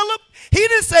me, Philip? He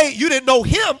didn't say you didn't know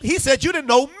him. He said you didn't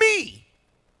know me.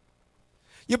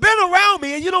 You've been around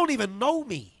me and you don't even know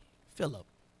me, Philip.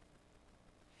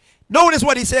 Notice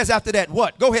what he says after that.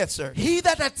 What? Go ahead, sir. He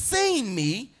that had seen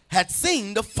me had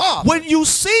seen the Father. When you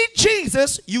see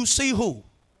Jesus, you see who?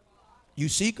 You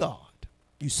see God.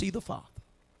 You see the Father.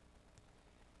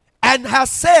 And has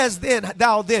says then,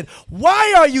 thou then,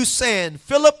 why are you saying,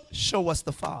 Philip, show us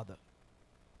the Father?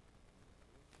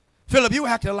 Philip, you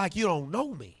acting like you don't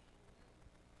know me.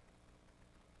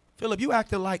 Philip, you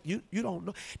acting like you don't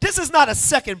know. This is not a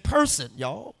second person,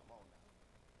 y'all.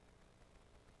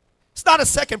 It's not a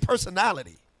second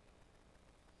personality.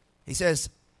 He says,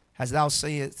 as thou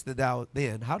sayest thou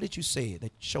then, how did you say it?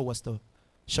 That show us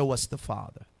the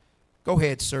Father. Go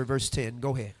ahead, sir, verse 10.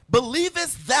 Go ahead.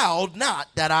 Believest thou not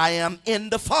that I am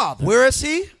in the Father? Where is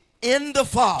he? In the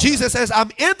Father. Jesus says, I'm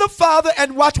in the Father,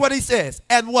 and watch what he says.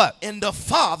 And what? In the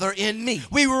Father in me.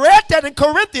 We read that in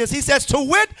Corinthians. He says, to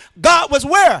wit, God was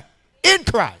where? In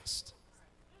Christ.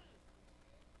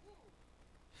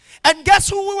 And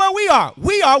guess where we are?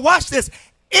 We are, watch this,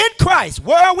 in Christ.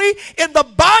 Where are we? In the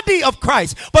body of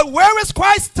Christ. But where is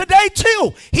Christ today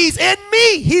too? He's in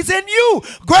me. He's in you.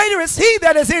 Greater is he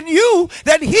that is in you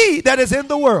than he that is in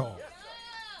the world.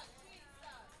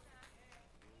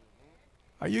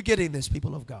 Are you getting this,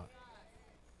 people of God?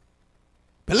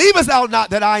 Believest thou not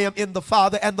that I am in the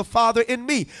Father and the Father in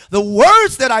me? The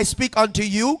words that I speak unto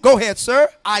you, go ahead, sir.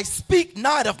 I speak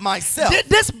not of myself.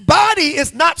 This body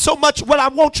is not so much what I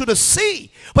want you to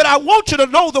see, but I want you to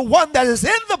know the one that is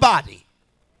in the body.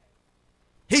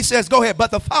 He says, go ahead,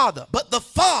 but the Father. But the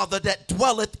Father that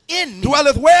dwelleth in me.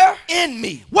 Dwelleth where? In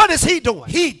me. What is he doing?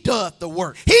 He doth the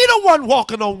work. He the one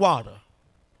walking on water.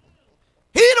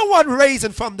 He the one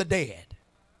raising from the dead.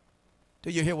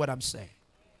 Do you hear what I'm saying?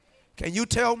 Can you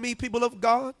tell me, people of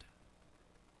God,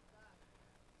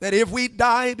 that if we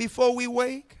die before we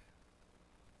wake,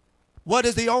 what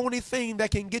is the only thing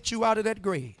that can get you out of that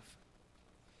grave?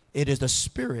 It is the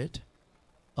Spirit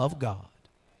of God.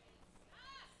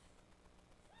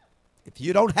 If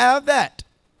you don't have that,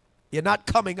 you're not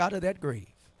coming out of that grave.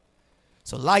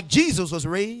 So like Jesus was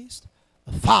raised,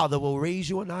 the Father will raise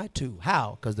you and I too.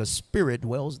 How? Because the Spirit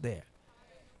dwells there.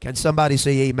 Can somebody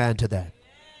say amen to that?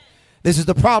 This is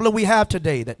the problem we have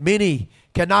today, that many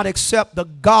cannot accept the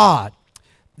God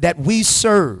that we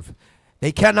serve.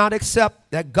 They cannot accept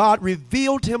that God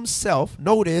revealed himself,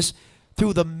 notice,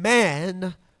 through the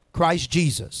man Christ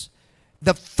Jesus.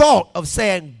 The thought of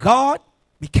saying God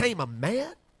became a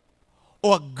man,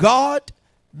 or God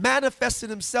manifested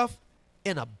himself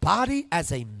in a body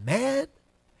as a man,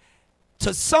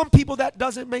 to some people that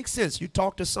doesn't make sense. You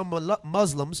talk to some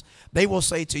Muslims, they will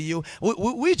say to you,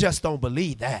 we just don't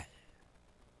believe that.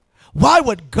 Why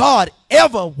would God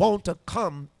ever want to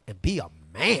come and be a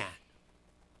man?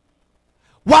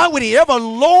 Why would he ever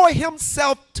lower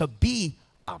himself to be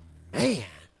a man?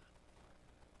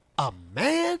 A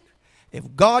man?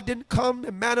 If God didn't come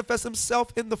and manifest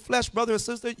himself in the flesh, brother and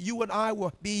sister, you and I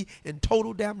would be in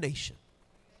total damnation.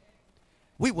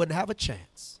 We wouldn't have a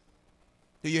chance.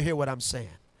 Do you hear what I'm saying?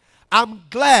 I'm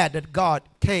glad that God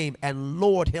came and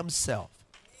lowered himself,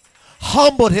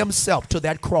 humbled himself to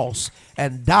that cross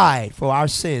and died for our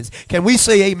sins. Can we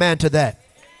say amen to that?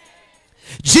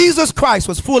 Jesus Christ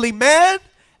was fully man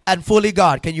and fully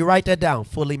God. Can you write that down?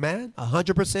 Fully man,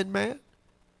 100% man,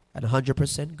 and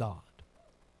 100% God.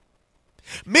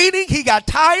 Meaning he got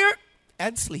tired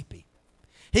and sleepy.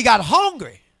 He got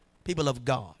hungry, people of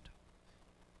God.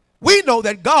 We know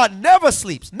that God never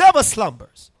sleeps, never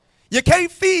slumbers. You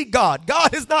can't feed God.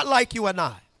 God is not like you and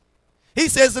I. He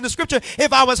says in the scripture,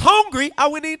 if I was hungry, I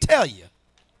wouldn't even tell you.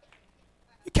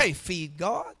 You can't feed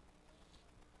God.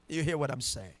 You hear what I'm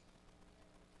saying?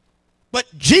 But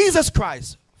Jesus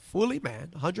Christ, fully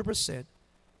man, 100%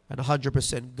 and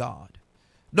 100% God.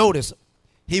 Notice,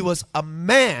 he was a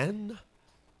man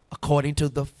according to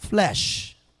the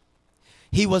flesh.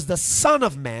 He was the Son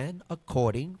of Man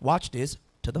according, watch this,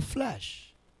 to the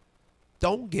flesh.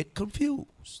 Don't get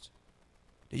confused.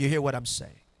 Do you hear what I'm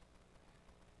saying?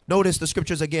 Notice the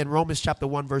scriptures again, Romans chapter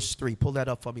 1 verse 3. Pull that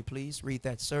up for me, please. Read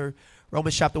that, sir.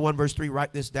 Romans chapter 1 verse 3.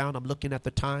 Write this down. I'm looking at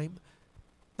the time.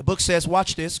 The book says,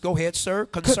 watch this. Go ahead, sir.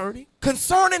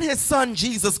 Concerning his son,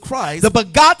 Jesus Christ. The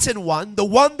begotten one, the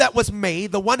one that was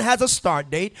made, the one has a start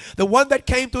date, the one that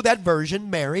came through that virgin,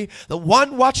 Mary, the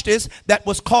one, watch this, that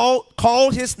was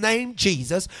called his name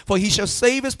Jesus, for he shall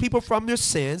save his people from their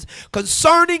sins.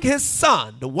 Concerning his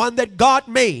son, the one that God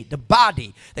made, the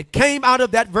body that came out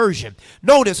of that virgin.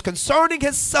 Notice, concerning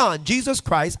his son, Jesus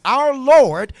Christ, our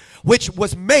Lord, which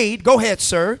was made, go ahead,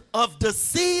 sir. Of the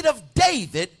seed of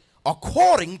David,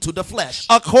 according to the flesh.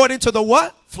 According to the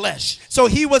what? Flesh. So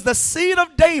he was the seed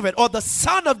of David, or the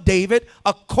son of David,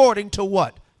 according to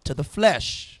what? To the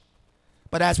flesh.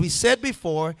 But as we said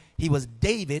before, he was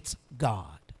David's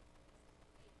God.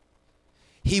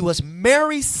 He was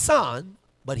Mary's son,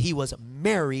 but he was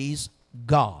Mary's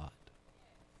God.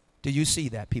 Do you see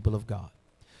that, people of God?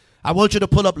 I want you to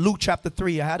pull up Luke chapter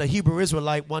 3. I had a Hebrew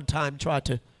Israelite one time try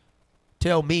to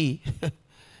tell me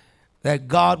that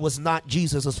God was not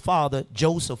Jesus' father,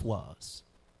 Joseph was.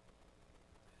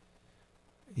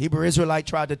 Hebrew Israelite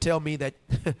tried to tell me that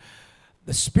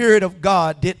the Spirit of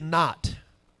God did not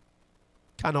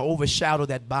kind of overshadow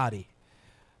that body.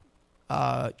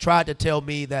 Tried to tell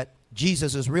me that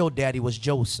Jesus' real daddy was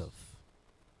Joseph.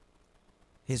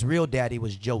 His real daddy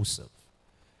was Joseph.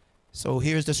 So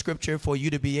here's the scripture for you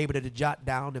to be able to jot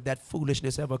down if that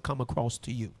foolishness ever come across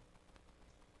to you.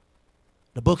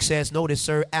 The book says, notice,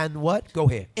 sir, and what? Go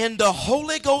ahead. And the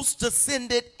Holy Ghost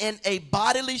descended in a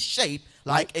bodily shape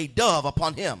like a dove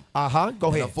upon him. Go ahead.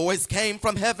 And a voice came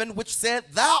from heaven which said,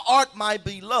 Thou art my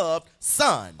beloved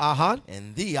son.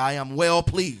 In thee I am well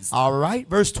pleased. All right.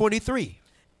 Verse 23.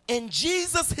 And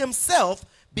Jesus himself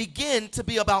began to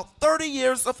be about 30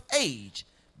 years of age,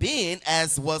 being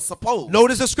as was supposed.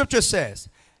 Notice the scripture says,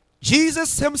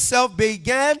 Jesus himself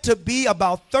began to be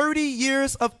about 30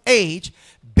 years of age,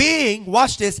 being,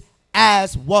 watch this,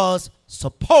 as was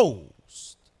supposed.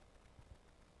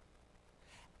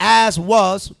 As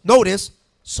was, notice,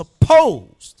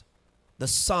 supposed, the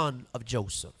son of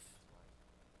Joseph.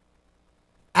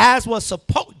 As was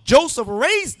supposed. Joseph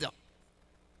raised him.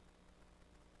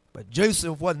 But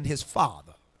Joseph wasn't his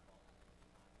father.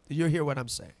 Do you hear what I'm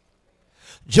saying?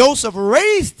 Joseph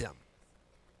raised him.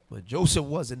 But Joseph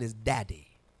wasn't his daddy.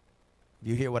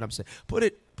 You hear what I'm saying? Put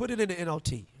it in the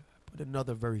NLT. Put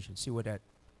another version. See what that.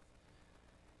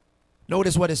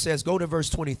 Notice what it says. Go to verse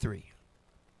 23.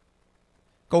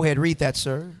 Go ahead. Read that,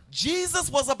 sir.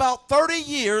 Jesus was about 30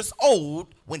 years old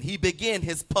when he began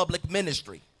his public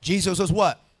ministry. Jesus was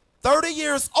what? 30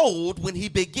 years old when he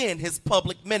began his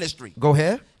public ministry. Go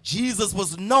ahead. Jesus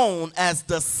was known as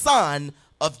the son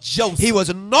of Joseph. He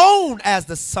was known as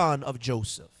the son of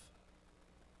Joseph.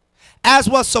 As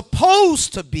was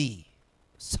supposed to be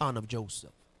son of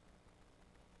Joseph.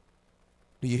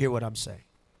 Do you hear what I'm saying?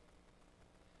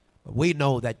 But we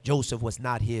know that Joseph was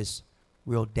not his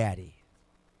real daddy.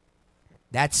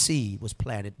 That seed was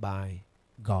planted by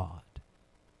God.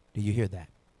 Do you hear that?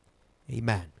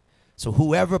 Amen. So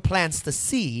whoever plants the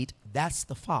seed, that's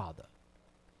the father.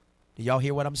 Do y'all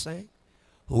hear what I'm saying?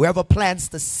 Whoever plants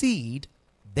the seed,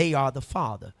 they are the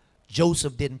father.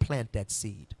 Joseph didn't plant that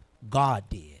seed. God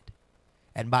did.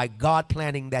 And by God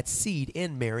planting that seed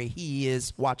in Mary, he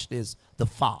is, watch this, the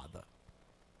father.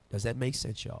 Does that make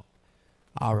sense, y'all?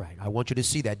 All right. I want you to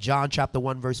see that. John chapter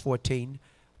 1, verse 14.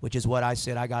 which is what I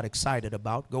said I got excited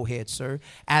about. Go ahead, sir.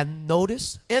 And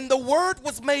notice. And the Word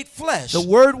was made flesh. The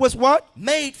Word was what?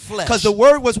 Made flesh. Because the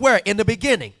Word was where? In the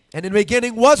beginning. And in the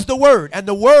beginning was the Word. And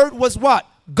the Word was what?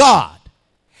 God.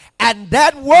 And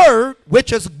that Word,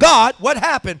 which is God, what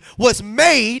happened? Was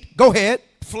made, go ahead,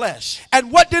 flesh.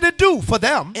 And what did it do for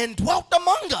them? And dwelt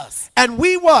among us. And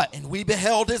we what? And we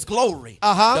beheld his glory.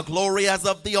 The glory as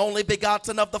of the only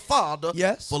begotten of the Father.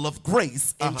 Yes. Full of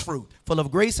grace and truth. Full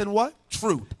of grace and what?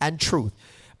 Truth. And truth.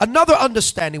 Another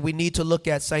understanding we need to look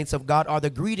at, saints of God, are the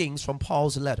greetings from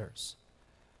Paul's letters.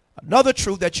 Another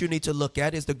truth that you need to look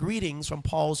at is the greetings from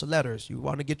Paul's letters. You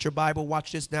want to get your Bible,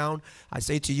 watch this down. I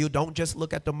say to you, don't just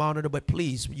look at the monitor, but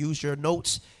please use your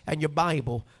notes and your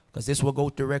Bible, because this will go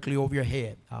directly over your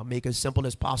head. I'll make it as simple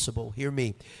as possible. Hear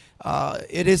me.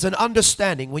 It is an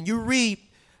understanding. When you read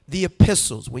the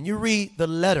epistles, when you read the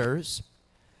letters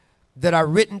that are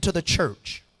written to the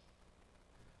church,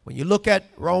 when you look at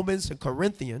Romans and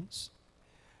Corinthians,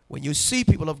 when you see,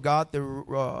 people of God,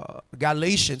 the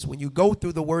Galatians, when you go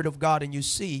through the Word of God and you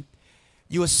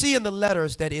will see in the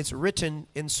letters that it's written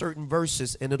in certain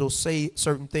verses and it'll say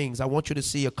certain things. I want you to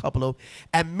see a couple of,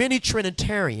 and many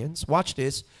Trinitarians, watch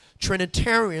this,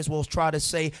 Trinitarians will try to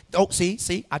say, oh,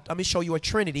 let me show you a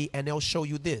Trinity, and they'll show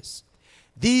you this.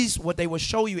 These, what they will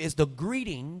show you is the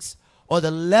greetings or the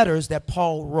letters that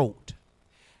Paul wrote.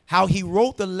 How he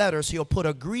wrote the letters, he'll put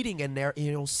a greeting in there, and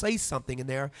he'll say something in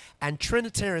there, and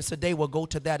Trinitarians today will go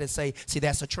to that and say, see,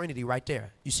 that's a Trinity right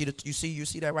there. You see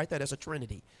that right there? That's a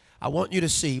Trinity. I want you to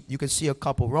see, you can see a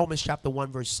couple. Romans chapter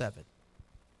 1, verse 7.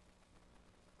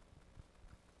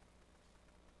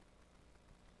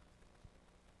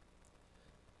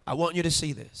 I want you to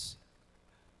see this.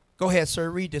 Go ahead, sir.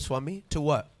 Read this for me. To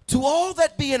what? To all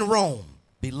that be in Rome,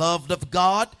 beloved of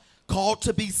God, called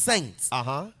to be saints.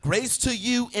 Grace to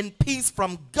you and peace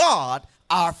from God,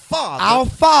 our Father. Our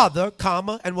Father,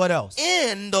 comma, and what else?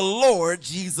 In the Lord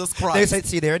Jesus Christ. They say,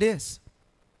 see, there it is.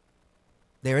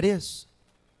 There it is.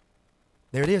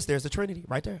 There it is. There's the Trinity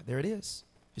right there. There it is.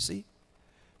 You see?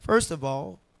 First of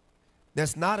all,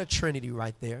 there's not a Trinity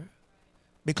right there,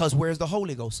 because where's the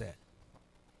Holy Ghost at?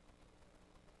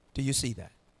 Do you see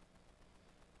that?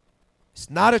 It's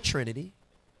not a Trinity,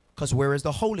 because where is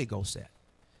the Holy Ghost at?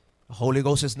 The Holy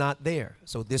Ghost is not there.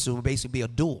 So this will basically be a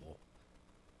duel.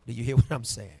 Do you hear what I'm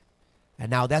saying? And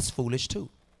now that's foolish too.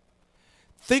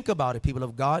 Think about it, people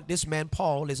of God. This man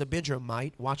Paul is a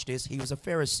Benjamite. Watch this. He was a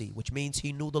Pharisee, which means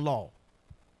he knew the law.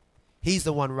 He's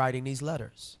the one writing these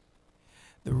letters.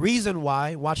 The reason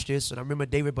why, watch this, and I remember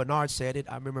David Bernard said it,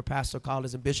 I remember Pastor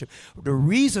Collins and Bishop, the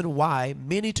reason why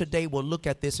many today will look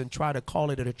at this and try to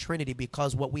call it a Trinity,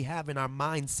 because what we have in our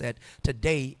mindset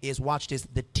today is, watch this,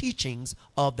 the teachings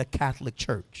of the Catholic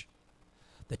Church.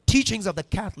 The teachings of the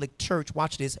Catholic Church,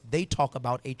 watch this, they talk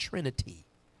about a Trinity,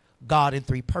 God in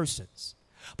three persons.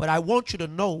 But I want you to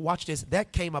know, watch this,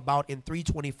 that came about in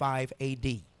 325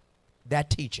 AD,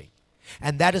 that teaching.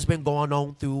 And that has been going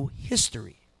on through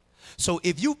history. So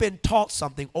if you've been taught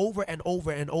something over and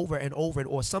over and over and over,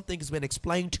 or something has been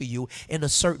explained to you in a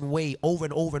certain way over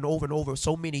and over and over and over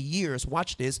so many years,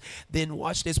 watch this, then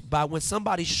watch this, by when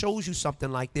somebody shows you something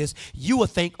like this, you will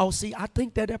think, oh, see, I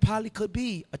think that there probably could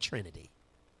be a Trinity.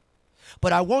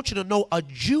 But I want you to know, a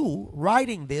Jew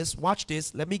writing this, watch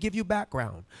this, let me give you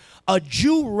background. A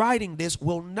Jew writing this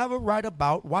will never write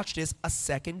about, watch this, a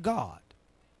second God.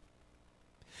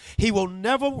 He will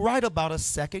never write about a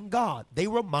second God. They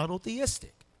were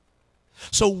monotheistic.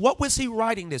 So what was he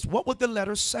writing this? What were the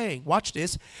letters saying? Watch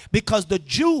this. Because the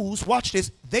Jews, watch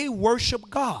this, they worship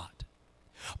God.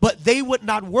 But they would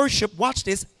not worship, watch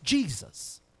this,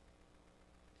 Jesus.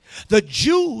 The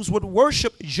Jews would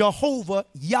worship Jehovah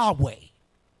Yahweh.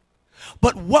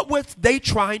 But what were they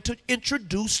trying to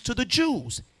introduce to the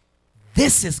Jews?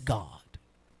 This is God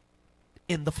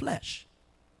in the flesh.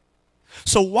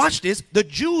 So watch this, the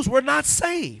Jews were not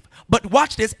saved, but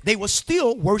watch this, they were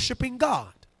still worshiping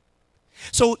God.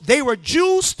 So they were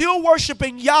Jews still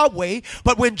worshiping Yahweh,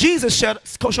 but when Jesus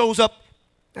shows up,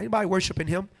 anybody worshiping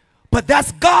him? But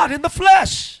that's God in the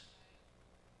flesh.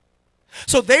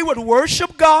 So they would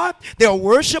worship God, they'll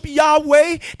worship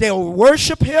Yahweh, they'll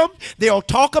worship him, they'll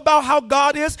talk about how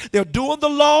God is, they're doing the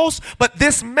laws, but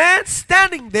this man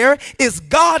standing there is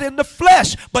God in the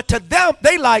flesh. But to them,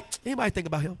 they like, anybody think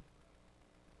about him?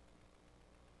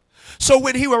 So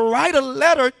when he would write a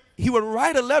letter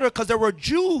because there were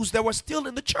Jews that were still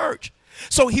in the church.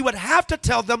 So he would have to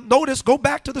tell them, notice, go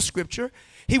back to the scripture.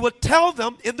 He would tell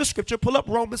them in the scripture, pull up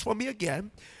Romans for me again.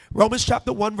 Romans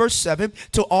chapter 1, verse 7,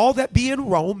 to all that be in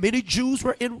Rome, many Jews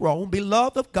were in Rome,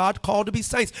 beloved of God, called to be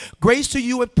saints. Grace to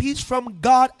you and peace from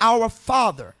God our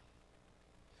Father.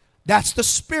 That's the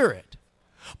Spirit.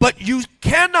 But you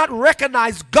cannot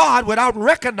recognize God without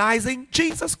recognizing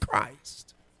Jesus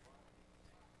Christ.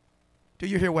 Do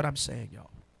you hear what I'm saying, y'all?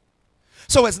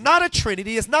 So it's not a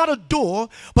Trinity, it's not a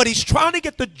dual, but he's trying to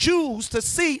get the Jews to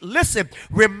see, listen,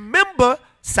 remember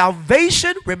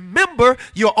salvation, remember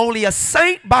you're only a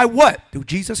saint by what? Through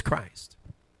Jesus Christ.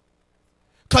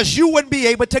 Because you wouldn't be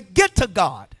able to get to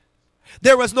God.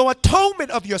 There is no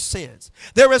atonement of your sins.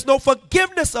 There is no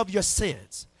forgiveness of your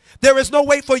sins. There is no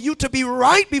way for you to be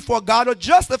right before God or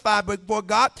justified before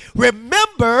God.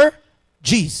 Remember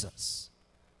Jesus.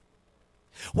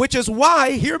 Which is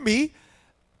why, hear me,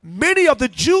 many of the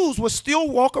Jews will still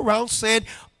walk around saying,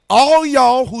 all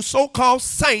y'all who so-called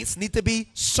saints need to be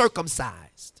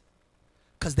circumcised.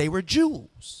 Because they were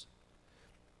Jews.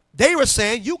 They were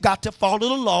saying you got to follow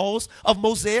the laws of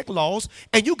Mosaic laws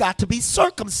and you got to be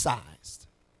circumcised.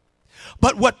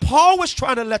 But what Paul was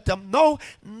trying to let them know,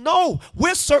 no,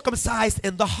 we're circumcised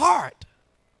in the heart.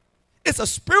 It's a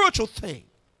spiritual thing.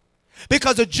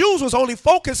 Because the Jews was only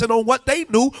focusing on what they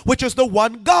knew, which is the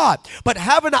one God. But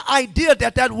having an idea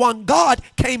that that one God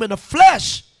came in the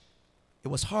flesh, it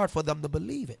was hard for them to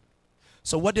believe it.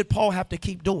 So what did Paul have to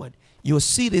keep doing? You'll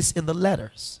see this in the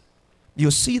letters.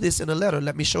 You'll see this in the letter.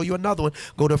 Let me show you another one.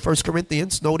 Go to 1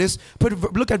 Corinthians. Notice,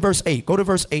 look at verse 8. Go to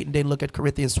verse 8 and then look at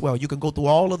Corinthians 12. You can go through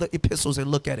all of the epistles and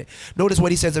look at it. Notice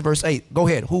what he says in verse 8. Go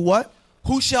ahead. Who what?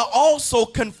 Who shall also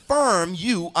confirm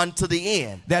you unto the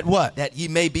end. That what? That ye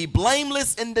may be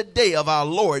blameless in the day of our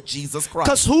Lord Jesus Christ.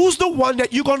 Because who's the one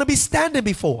that you're going to be standing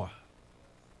before?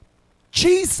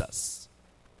 Jesus.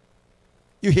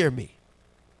 You hear me?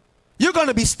 You're going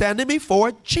to be standing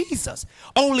before Jesus.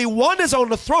 Only one is on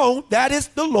the throne. That is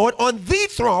the Lord on the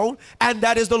throne. And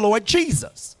that is the Lord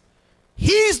Jesus.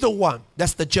 He's the one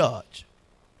that's the judge.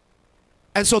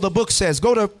 And so the book says,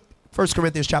 go to 1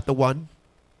 Corinthians chapter 1.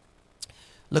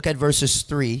 Look at verses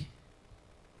 3.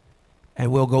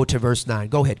 And we'll go to verse 9.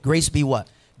 Go ahead. Grace be what?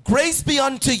 Grace be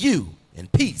unto you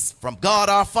and peace from God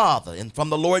our Father and from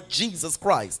the Lord Jesus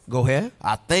Christ. Go ahead.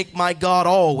 I thank my God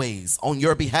always on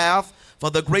your behalf for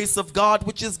the grace of God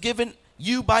which is given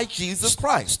you by Jesus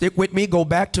Christ. Stick with me. Go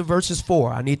back to verses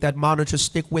 4. I need that monitor to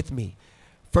stick with me.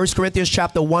 1 Corinthians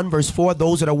chapter 1 verse 4.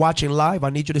 Those that are watching live, I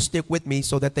need you to stick with me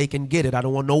so that they can get it. I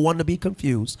don't want no one to be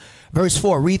confused. Verse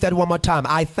 4. Read that one more time.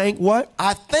 I thank what?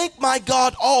 I thank my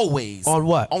God always. On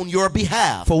what? On your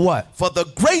behalf. For what? For the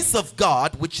grace of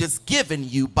God which is given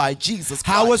you by Jesus Christ.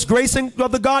 How was grace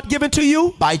of the God given to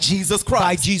you? By Jesus Christ.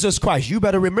 By Jesus Christ. You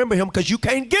better remember him because you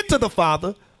can't get to the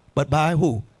Father. But by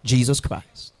who? Jesus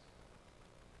Christ.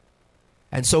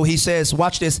 And so he says,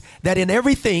 watch this, that in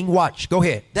everything, watch, go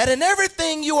ahead. That in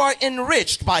everything you are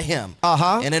enriched by him.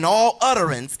 And in all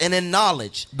utterance and in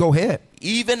knowledge. Go ahead.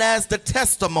 Even as the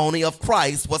testimony of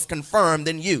Christ was confirmed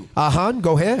in you.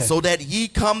 Go ahead. So that ye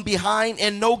come behind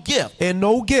in no gift. In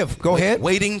no gift. Go ahead.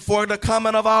 Waiting for the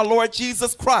coming of our Lord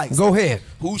Jesus Christ. Go ahead.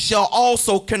 Who shall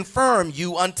also confirm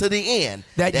you unto the end.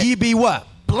 That ye be what?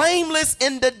 Blameless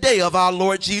in the day of our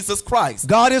Lord Jesus Christ.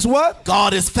 God is what?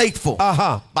 God is faithful.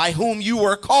 By whom you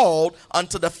were called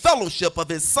unto the fellowship of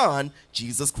his Son,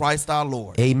 Jesus Christ our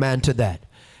Lord. Amen to that.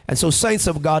 And so, saints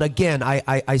of God, again,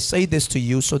 I say this to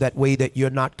you so that way that you're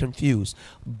not confused.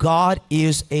 God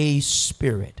is a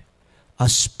spirit. A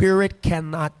spirit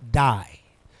cannot die.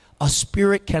 A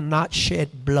spirit cannot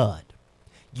shed blood.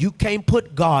 You can't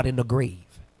put God in the grave.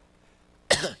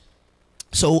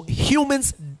 So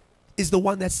humans is the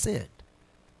one that sinned.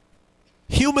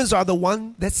 Humans are the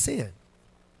one that sinned.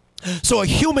 So a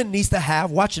human needs to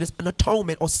have, watch this, an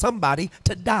atonement or somebody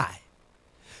to die.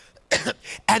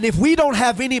 And if we don't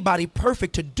have anybody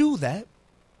perfect to do that,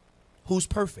 who's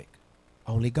perfect?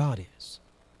 Only God is.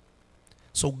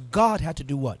 So God had to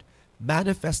do what?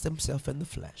 Manifest himself in the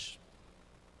flesh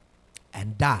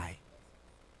and die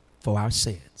for our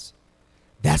sins.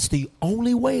 That's the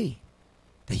only way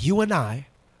that you and I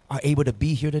are able to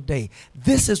be here today.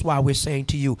 This is why we're saying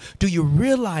to you, do you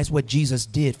realize what Jesus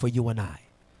did for you and I?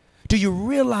 Do you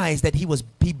realize that he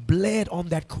bled on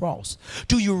that cross?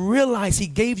 Do you realize he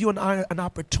gave you an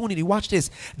opportunity, watch this,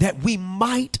 that we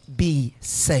might be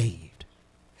saved?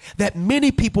 That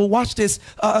many people, watch this,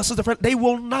 sister friend, they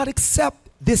will not accept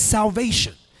this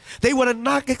salvation. They will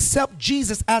not accept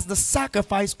Jesus as the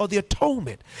sacrifice or the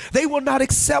atonement. They will not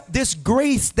accept this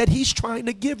grace that he's trying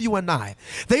to give you and I.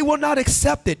 They will not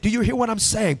accept it. Do you hear what I'm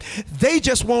saying? They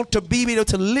just want to be able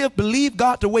to live, believe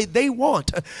God the way they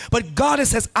want. But God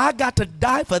says, I got to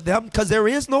die for them because there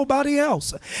is nobody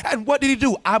else. And what did he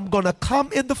do? I'm going to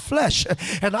come in the flesh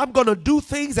and I'm going to do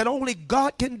things that only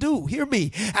God can do. Hear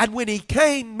me. And when he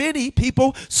came, many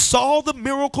people saw the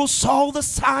miracles, saw the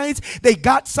signs. They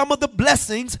got some of the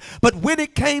blessings. But when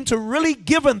it came to really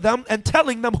giving them and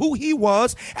telling them who he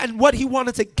was and what he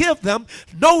wanted to give them,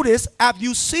 notice, as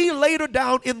you see later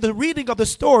down in the reading of the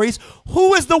stories,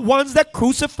 who is the ones that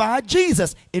crucified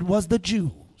Jesus? It was the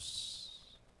Jews.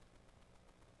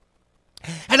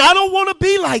 And I don't want to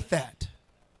be like that.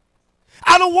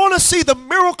 I don't want to see the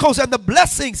miracles and the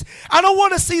blessings. I don't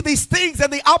want to see these things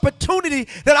and the opportunity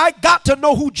that I got to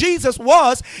know who Jesus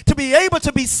was, to be able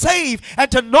to be saved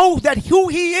and to know that who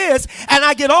he is, and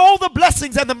I get all the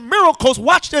blessings and the miracles.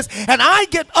 Watch this. And I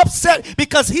get upset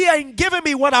because he ain't giving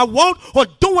me what I want or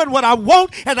doing what I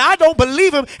want, and I don't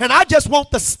believe him, and I just want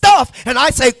the stuff, and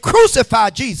I say, crucify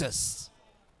Jesus.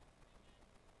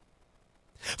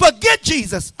 Forget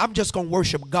Jesus. I'm just going to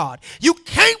worship God. You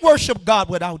can't worship God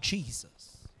without Jesus.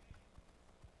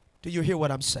 Do you hear what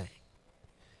I'm saying?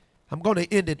 I'm going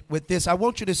to end it with this. I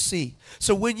want you to see.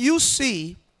 So when you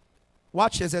see,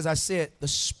 watch this, as I said, the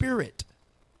Spirit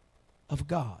of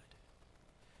God.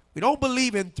 We don't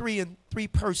believe in three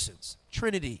persons,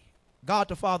 Trinity, God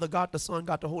the Father, God the Son,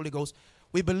 God the Holy Ghost.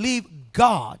 We believe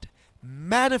God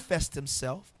manifests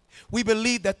himself. We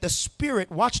believe that the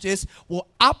Spirit, watch this, will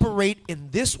operate in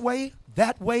this way,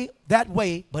 that way,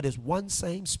 but is one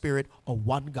same Spirit or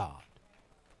one God.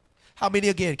 How many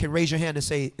again can raise your hand and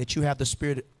say that you have the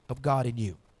Spirit of God in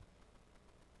you?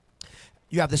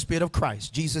 You have the Spirit of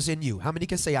Christ, Jesus in you. How many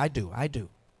can say, I do, I do?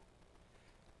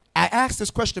 I asked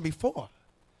this question before.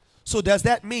 So does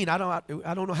that mean, I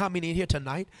don't know how many in here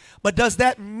tonight, but does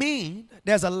that mean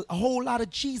there's a whole lot of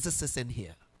Jesuses in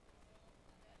here?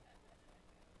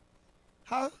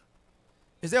 Huh?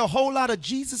 Is there a whole lot of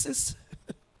Jesuses?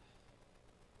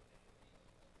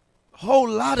 A whole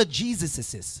lot of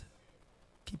Jesuses.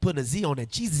 Keep putting a Z on that.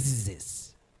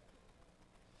 Jesuses.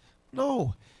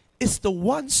 No, it's the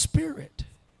one Spirit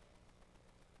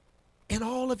in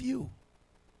all of you.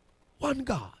 One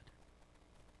God.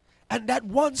 And that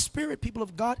one Spirit, people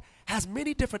of God, has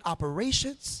many different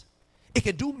operations. It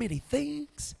can do many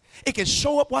things. It can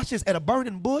show up, watch this, at a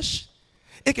burning bush.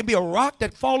 It can be a rock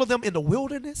that followed them in the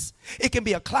wilderness. It can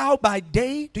be a cloud by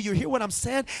day. Do you hear what I'm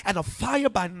saying? And a fire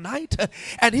by night.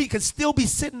 And he can still be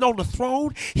sitting on the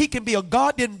throne. He can be a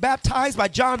God then baptized by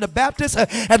John the Baptist.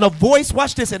 And a voice,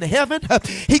 watch this, in heaven.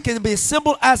 He can be a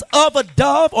symbol as of a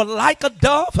dove or like a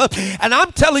dove. And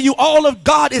I'm telling you, all of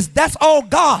God that's all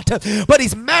God. But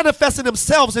he's manifesting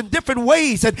himself in different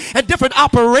ways and different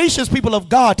operations, people of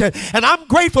God. And I'm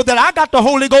grateful that I got the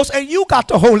Holy Ghost and you got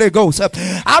the Holy Ghost.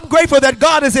 I'm grateful that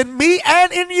God is in me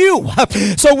and in you.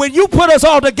 So when you put us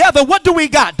all together, what do we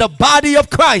got? The body of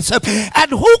Christ.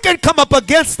 And who can come up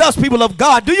against us, people of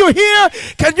God? Do you hear?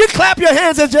 Can you clap your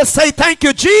hands and just say, thank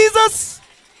you, Jesus?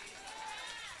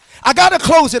 I got to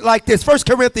close it like this. 1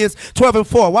 Corinthians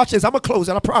 12:4. Watch this. I'm going to close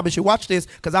it. I promise you. Watch this,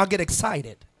 because I'll get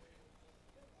excited.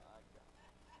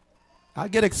 I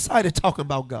get excited talking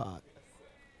about God.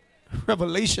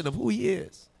 Revelation of who he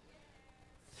is.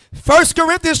 1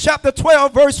 Corinthians chapter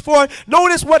 12, verse 4.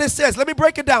 Notice what it says. Let me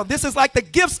break it down. This is like the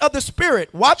gifts of the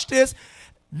Spirit. Watch this.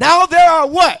 Now there are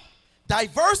what?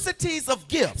 Diversities of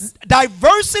gifts.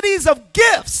 Diversities of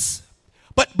gifts.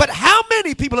 But how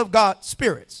many people of God?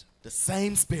 Spirits. The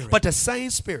same Spirit. But the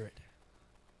same Spirit.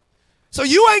 So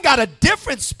you ain't got a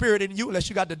different spirit in you unless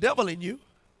you got the devil in you.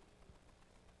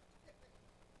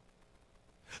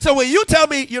 So when you tell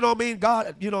me, you know what I mean,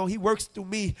 God, you know, he works through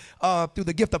me through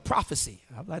the gift of prophecy.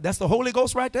 I'm like, that's the Holy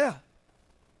Ghost right there.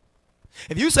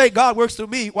 If you say God works through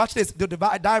me, watch this, the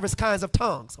diverse kinds of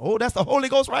tongues. Oh, that's the Holy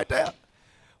Ghost right there.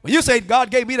 When you say God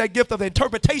gave me that gift of the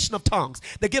interpretation of tongues,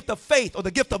 the gift of faith or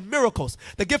the gift of miracles,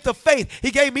 the gift of faith,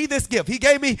 he gave me this gift. He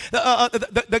gave me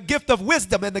the gift of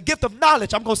wisdom and the gift of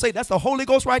knowledge. I'm going to say that's the Holy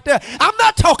Ghost right there. I'm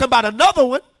not talking about another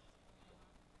one.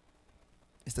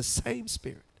 It's the same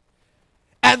Spirit.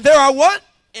 And there are what?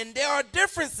 And there are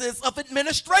differences of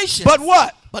administration. But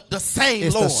what? But the same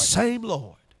it's Lord. It's the same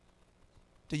Lord.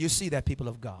 Do you see that, people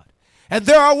of God? And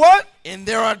there are what? And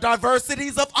there are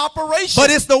diversities of operation.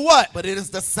 But it's the what? But it is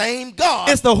the same God.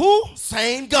 It's the who?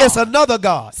 Same God. It's another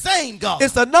God. Same God.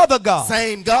 It's another God.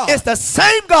 Same God. It's the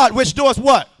same God which does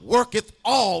what? Worketh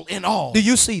all in all. Do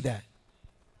you see that?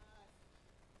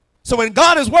 So when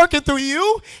God is working through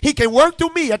you, he can work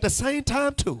through me at the same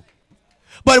time too.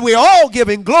 But we're all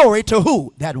giving glory to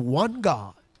who? That one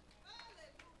God.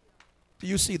 Do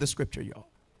you see the scripture, y'all?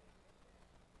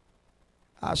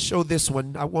 I'll show this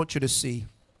one. I want you to see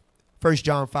 1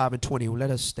 John 5:20.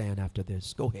 Let us stand after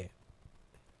this. Go ahead.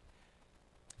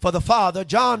 For the Father,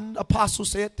 John Apostle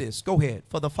said this. Go ahead.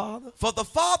 For the Father. For the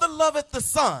Father loveth the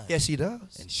Son. Yes, he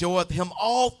does. And showeth him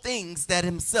all things that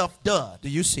himself doth. Do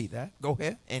you see that? Go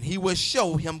ahead. And he will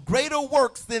show him greater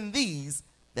works than these,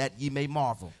 That ye may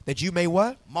marvel. That you may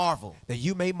what? Marvel. That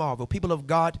you may marvel. People of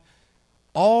God,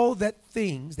 all that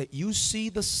things that you see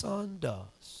the Son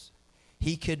does,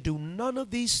 he can do none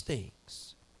of these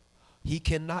things. He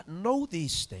cannot know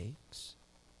these things,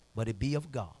 but it be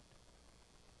of God.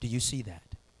 Do you see that?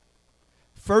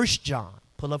 1 John.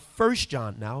 Pull up 1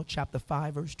 John now, chapter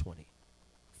 5, verse 20.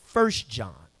 1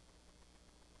 John.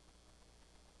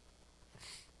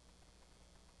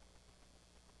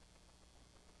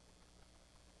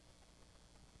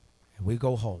 And we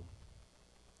go home.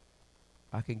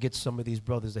 I can get some of these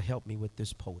brothers to help me with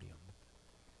this podium.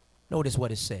 Notice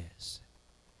what it says.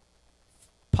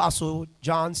 Apostle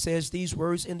John says these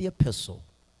words in the epistle.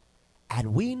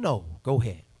 And we know, go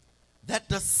ahead, that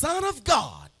the Son of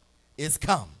God is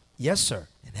come. Yes, sir.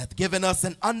 And hath given us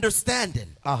an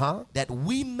understanding. That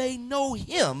we may know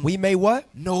him. We may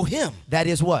what? Know him. That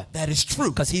is what? That is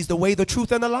true. Because he's the way, the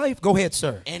truth, and the life. Go ahead,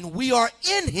 sir. And we are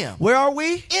in him. Where are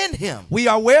we? In him. We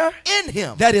are where? In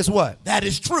him. That is what? That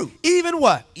is true. Even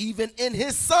what? Even in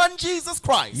his Son, Jesus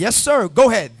Christ. Yes, sir. Go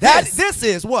ahead. This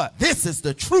is what? This is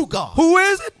the true God. Who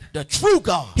is it? The true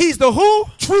God. He's the who?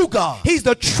 True God. He's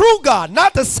the true God,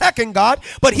 not the second God,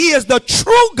 but he is the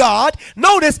true God.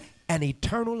 Notice, an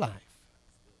eternal life.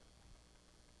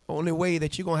 Only way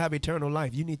that you're going to have eternal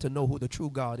life, you need to know who the true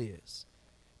God is.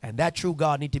 And that true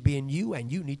God need to be in you,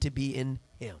 and you need to be in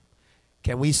him.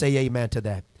 Can we say amen to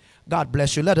that? God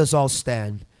bless you. Let us all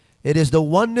stand. It is the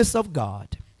oneness of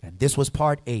God. And this was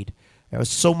part 8. There was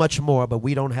so much more, but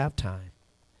we don't have time.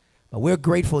 But we're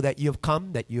grateful that you've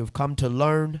come to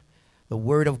learn the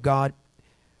word of God.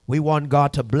 We want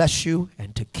God to bless you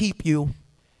and to keep you.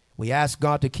 We ask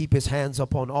God to keep his hands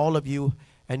upon all of you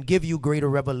and give you greater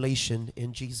revelation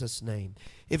in Jesus' name.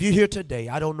 If you're here today,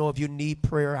 I don't know if you need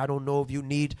prayer. I don't know if you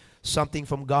need something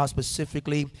from God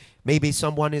specifically. Maybe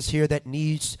someone is here that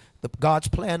needs God's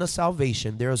plan of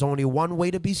salvation. There is only one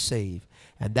way to be saved,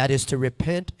 and that is to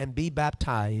repent and be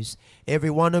baptized, every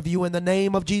one of you, in the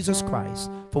name of Jesus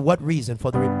Christ. For what reason?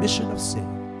 For the remission of sin.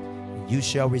 And you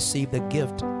shall receive the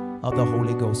gift of the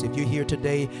Holy Ghost. If you're here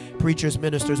today, preachers,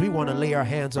 ministers, we want to lay our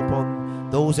hands upon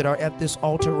those that are at this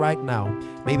altar right now.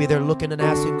 Maybe they're looking and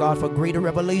asking God for greater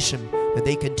revelation, that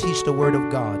they can teach the word of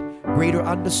God, greater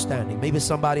understanding. Maybe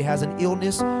somebody has an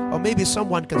illness, or maybe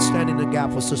someone can stand in the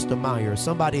gap for Sister Meyer.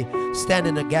 Somebody stand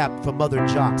in the gap for Mother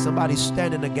Jock. Somebody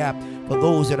stand in the gap for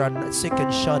those that are sick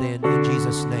and shut in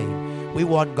Jesus' name. We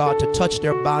want God to touch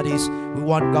their bodies. We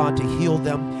want God to heal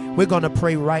them. We're going to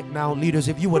pray right now. Leaders,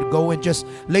 if you would go and just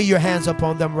lay your hands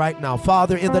upon them right now.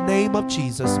 Father, in the name of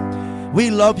Jesus, we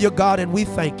love you, God, and we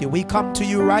thank you. We come to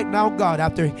you right now, God,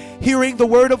 after hearing the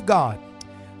word of God,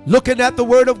 looking at the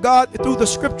word of God through the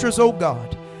scriptures, oh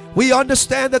God. We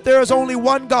understand that there is only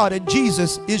one God, and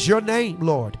Jesus is your name,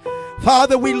 Lord.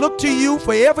 Father, we look to you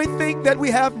for everything that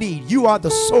we have need. You are the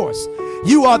source.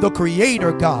 You are the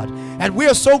creator, God. And we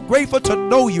are so grateful to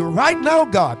know you right now,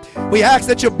 God. We ask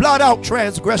that you blot out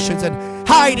transgressions and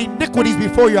hide iniquities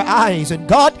before your eyes. And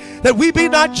God, that we be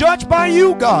not judged by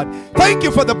you, God. Thank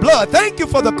you for the blood. Thank you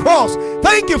for the cross.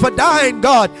 Thank you for dying,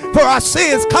 God, for our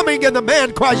sins, coming in the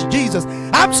man Christ Jesus.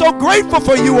 I'm so grateful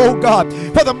for you, oh God,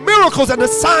 for the miracles and the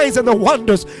signs and the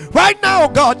wonders. Right now,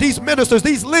 God, these ministers,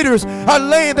 these leaders are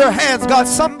laying their hands, God.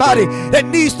 Somebody that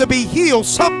needs to be healed.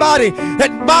 Somebody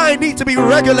that mind needs to be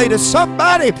regulated.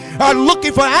 Somebody are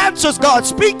looking for answers, God.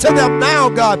 Speak to them now,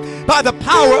 God, by the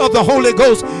power of the Holy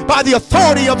Ghost, by the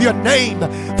authority of your name.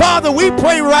 Father, we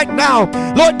pray right now,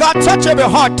 Lord God, touch every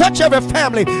heart, touch every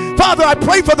family. Father, I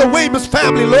pray for the Weymouth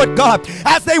family, Lord God,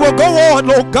 as they will go on,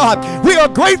 Lord God. We are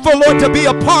grateful, Lord, to be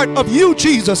a part of you,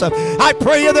 Jesus. I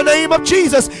pray in the name of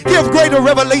Jesus, give greater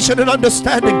revelation and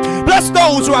understanding. Bless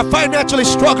those who are financially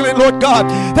struggling, Lord God,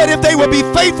 that if they will be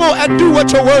faithful and do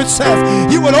what your word says,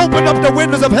 you will open up the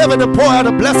windows of heaven and pour out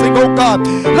a blessing, oh God.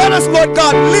 Let us, Lord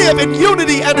God, live in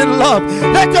unity and in love.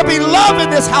 Let there be love in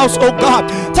this house, oh God.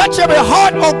 Touch every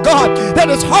heart, oh God, that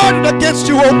is hardened against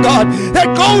you, oh God,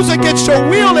 that goes against your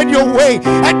will and your way.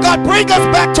 And God, bring us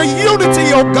back to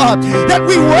unity, oh God, that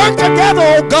we work together,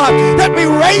 oh God, that we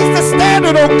raise the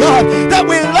standard, oh God, that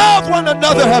we love one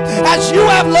another as you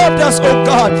have loved us, oh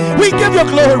God. We give you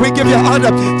glory, we give you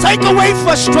honor. Take away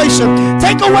frustration,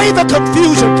 take away the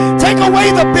confusion, take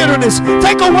away the bitterness,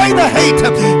 take away the hate,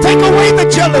 take away the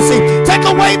jealousy, take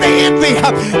away the envy.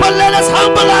 But let us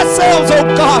humble ourselves, oh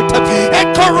God,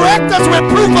 and correct us,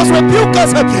 reprove us, rebuke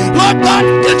us, Lord God,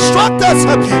 instruct us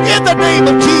in the name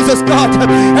of Jesus, God,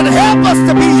 and help us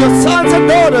to be your sons and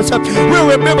daughters. We'll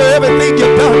remember everything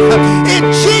you've done. In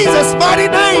Jesus' mighty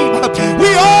name,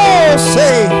 we all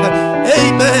say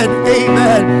amen,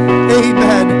 amen,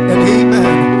 amen, and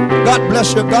amen. God bless.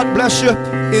 bless you. God bless you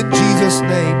in Jesus'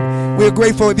 name. We're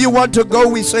grateful. If you want to go,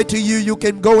 we say to you, you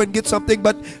can go and get something.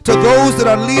 But to those that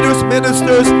are leaders,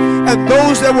 ministers, and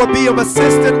those that will be of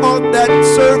assistance on that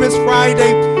service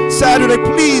Friday, Saturday,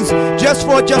 please, just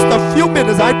for just a few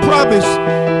minutes, I promise,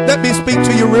 let me speak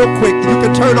to you real quick. You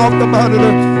can turn off the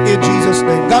monitor in Jesus'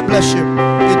 name. God bless you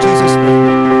in Jesus' name.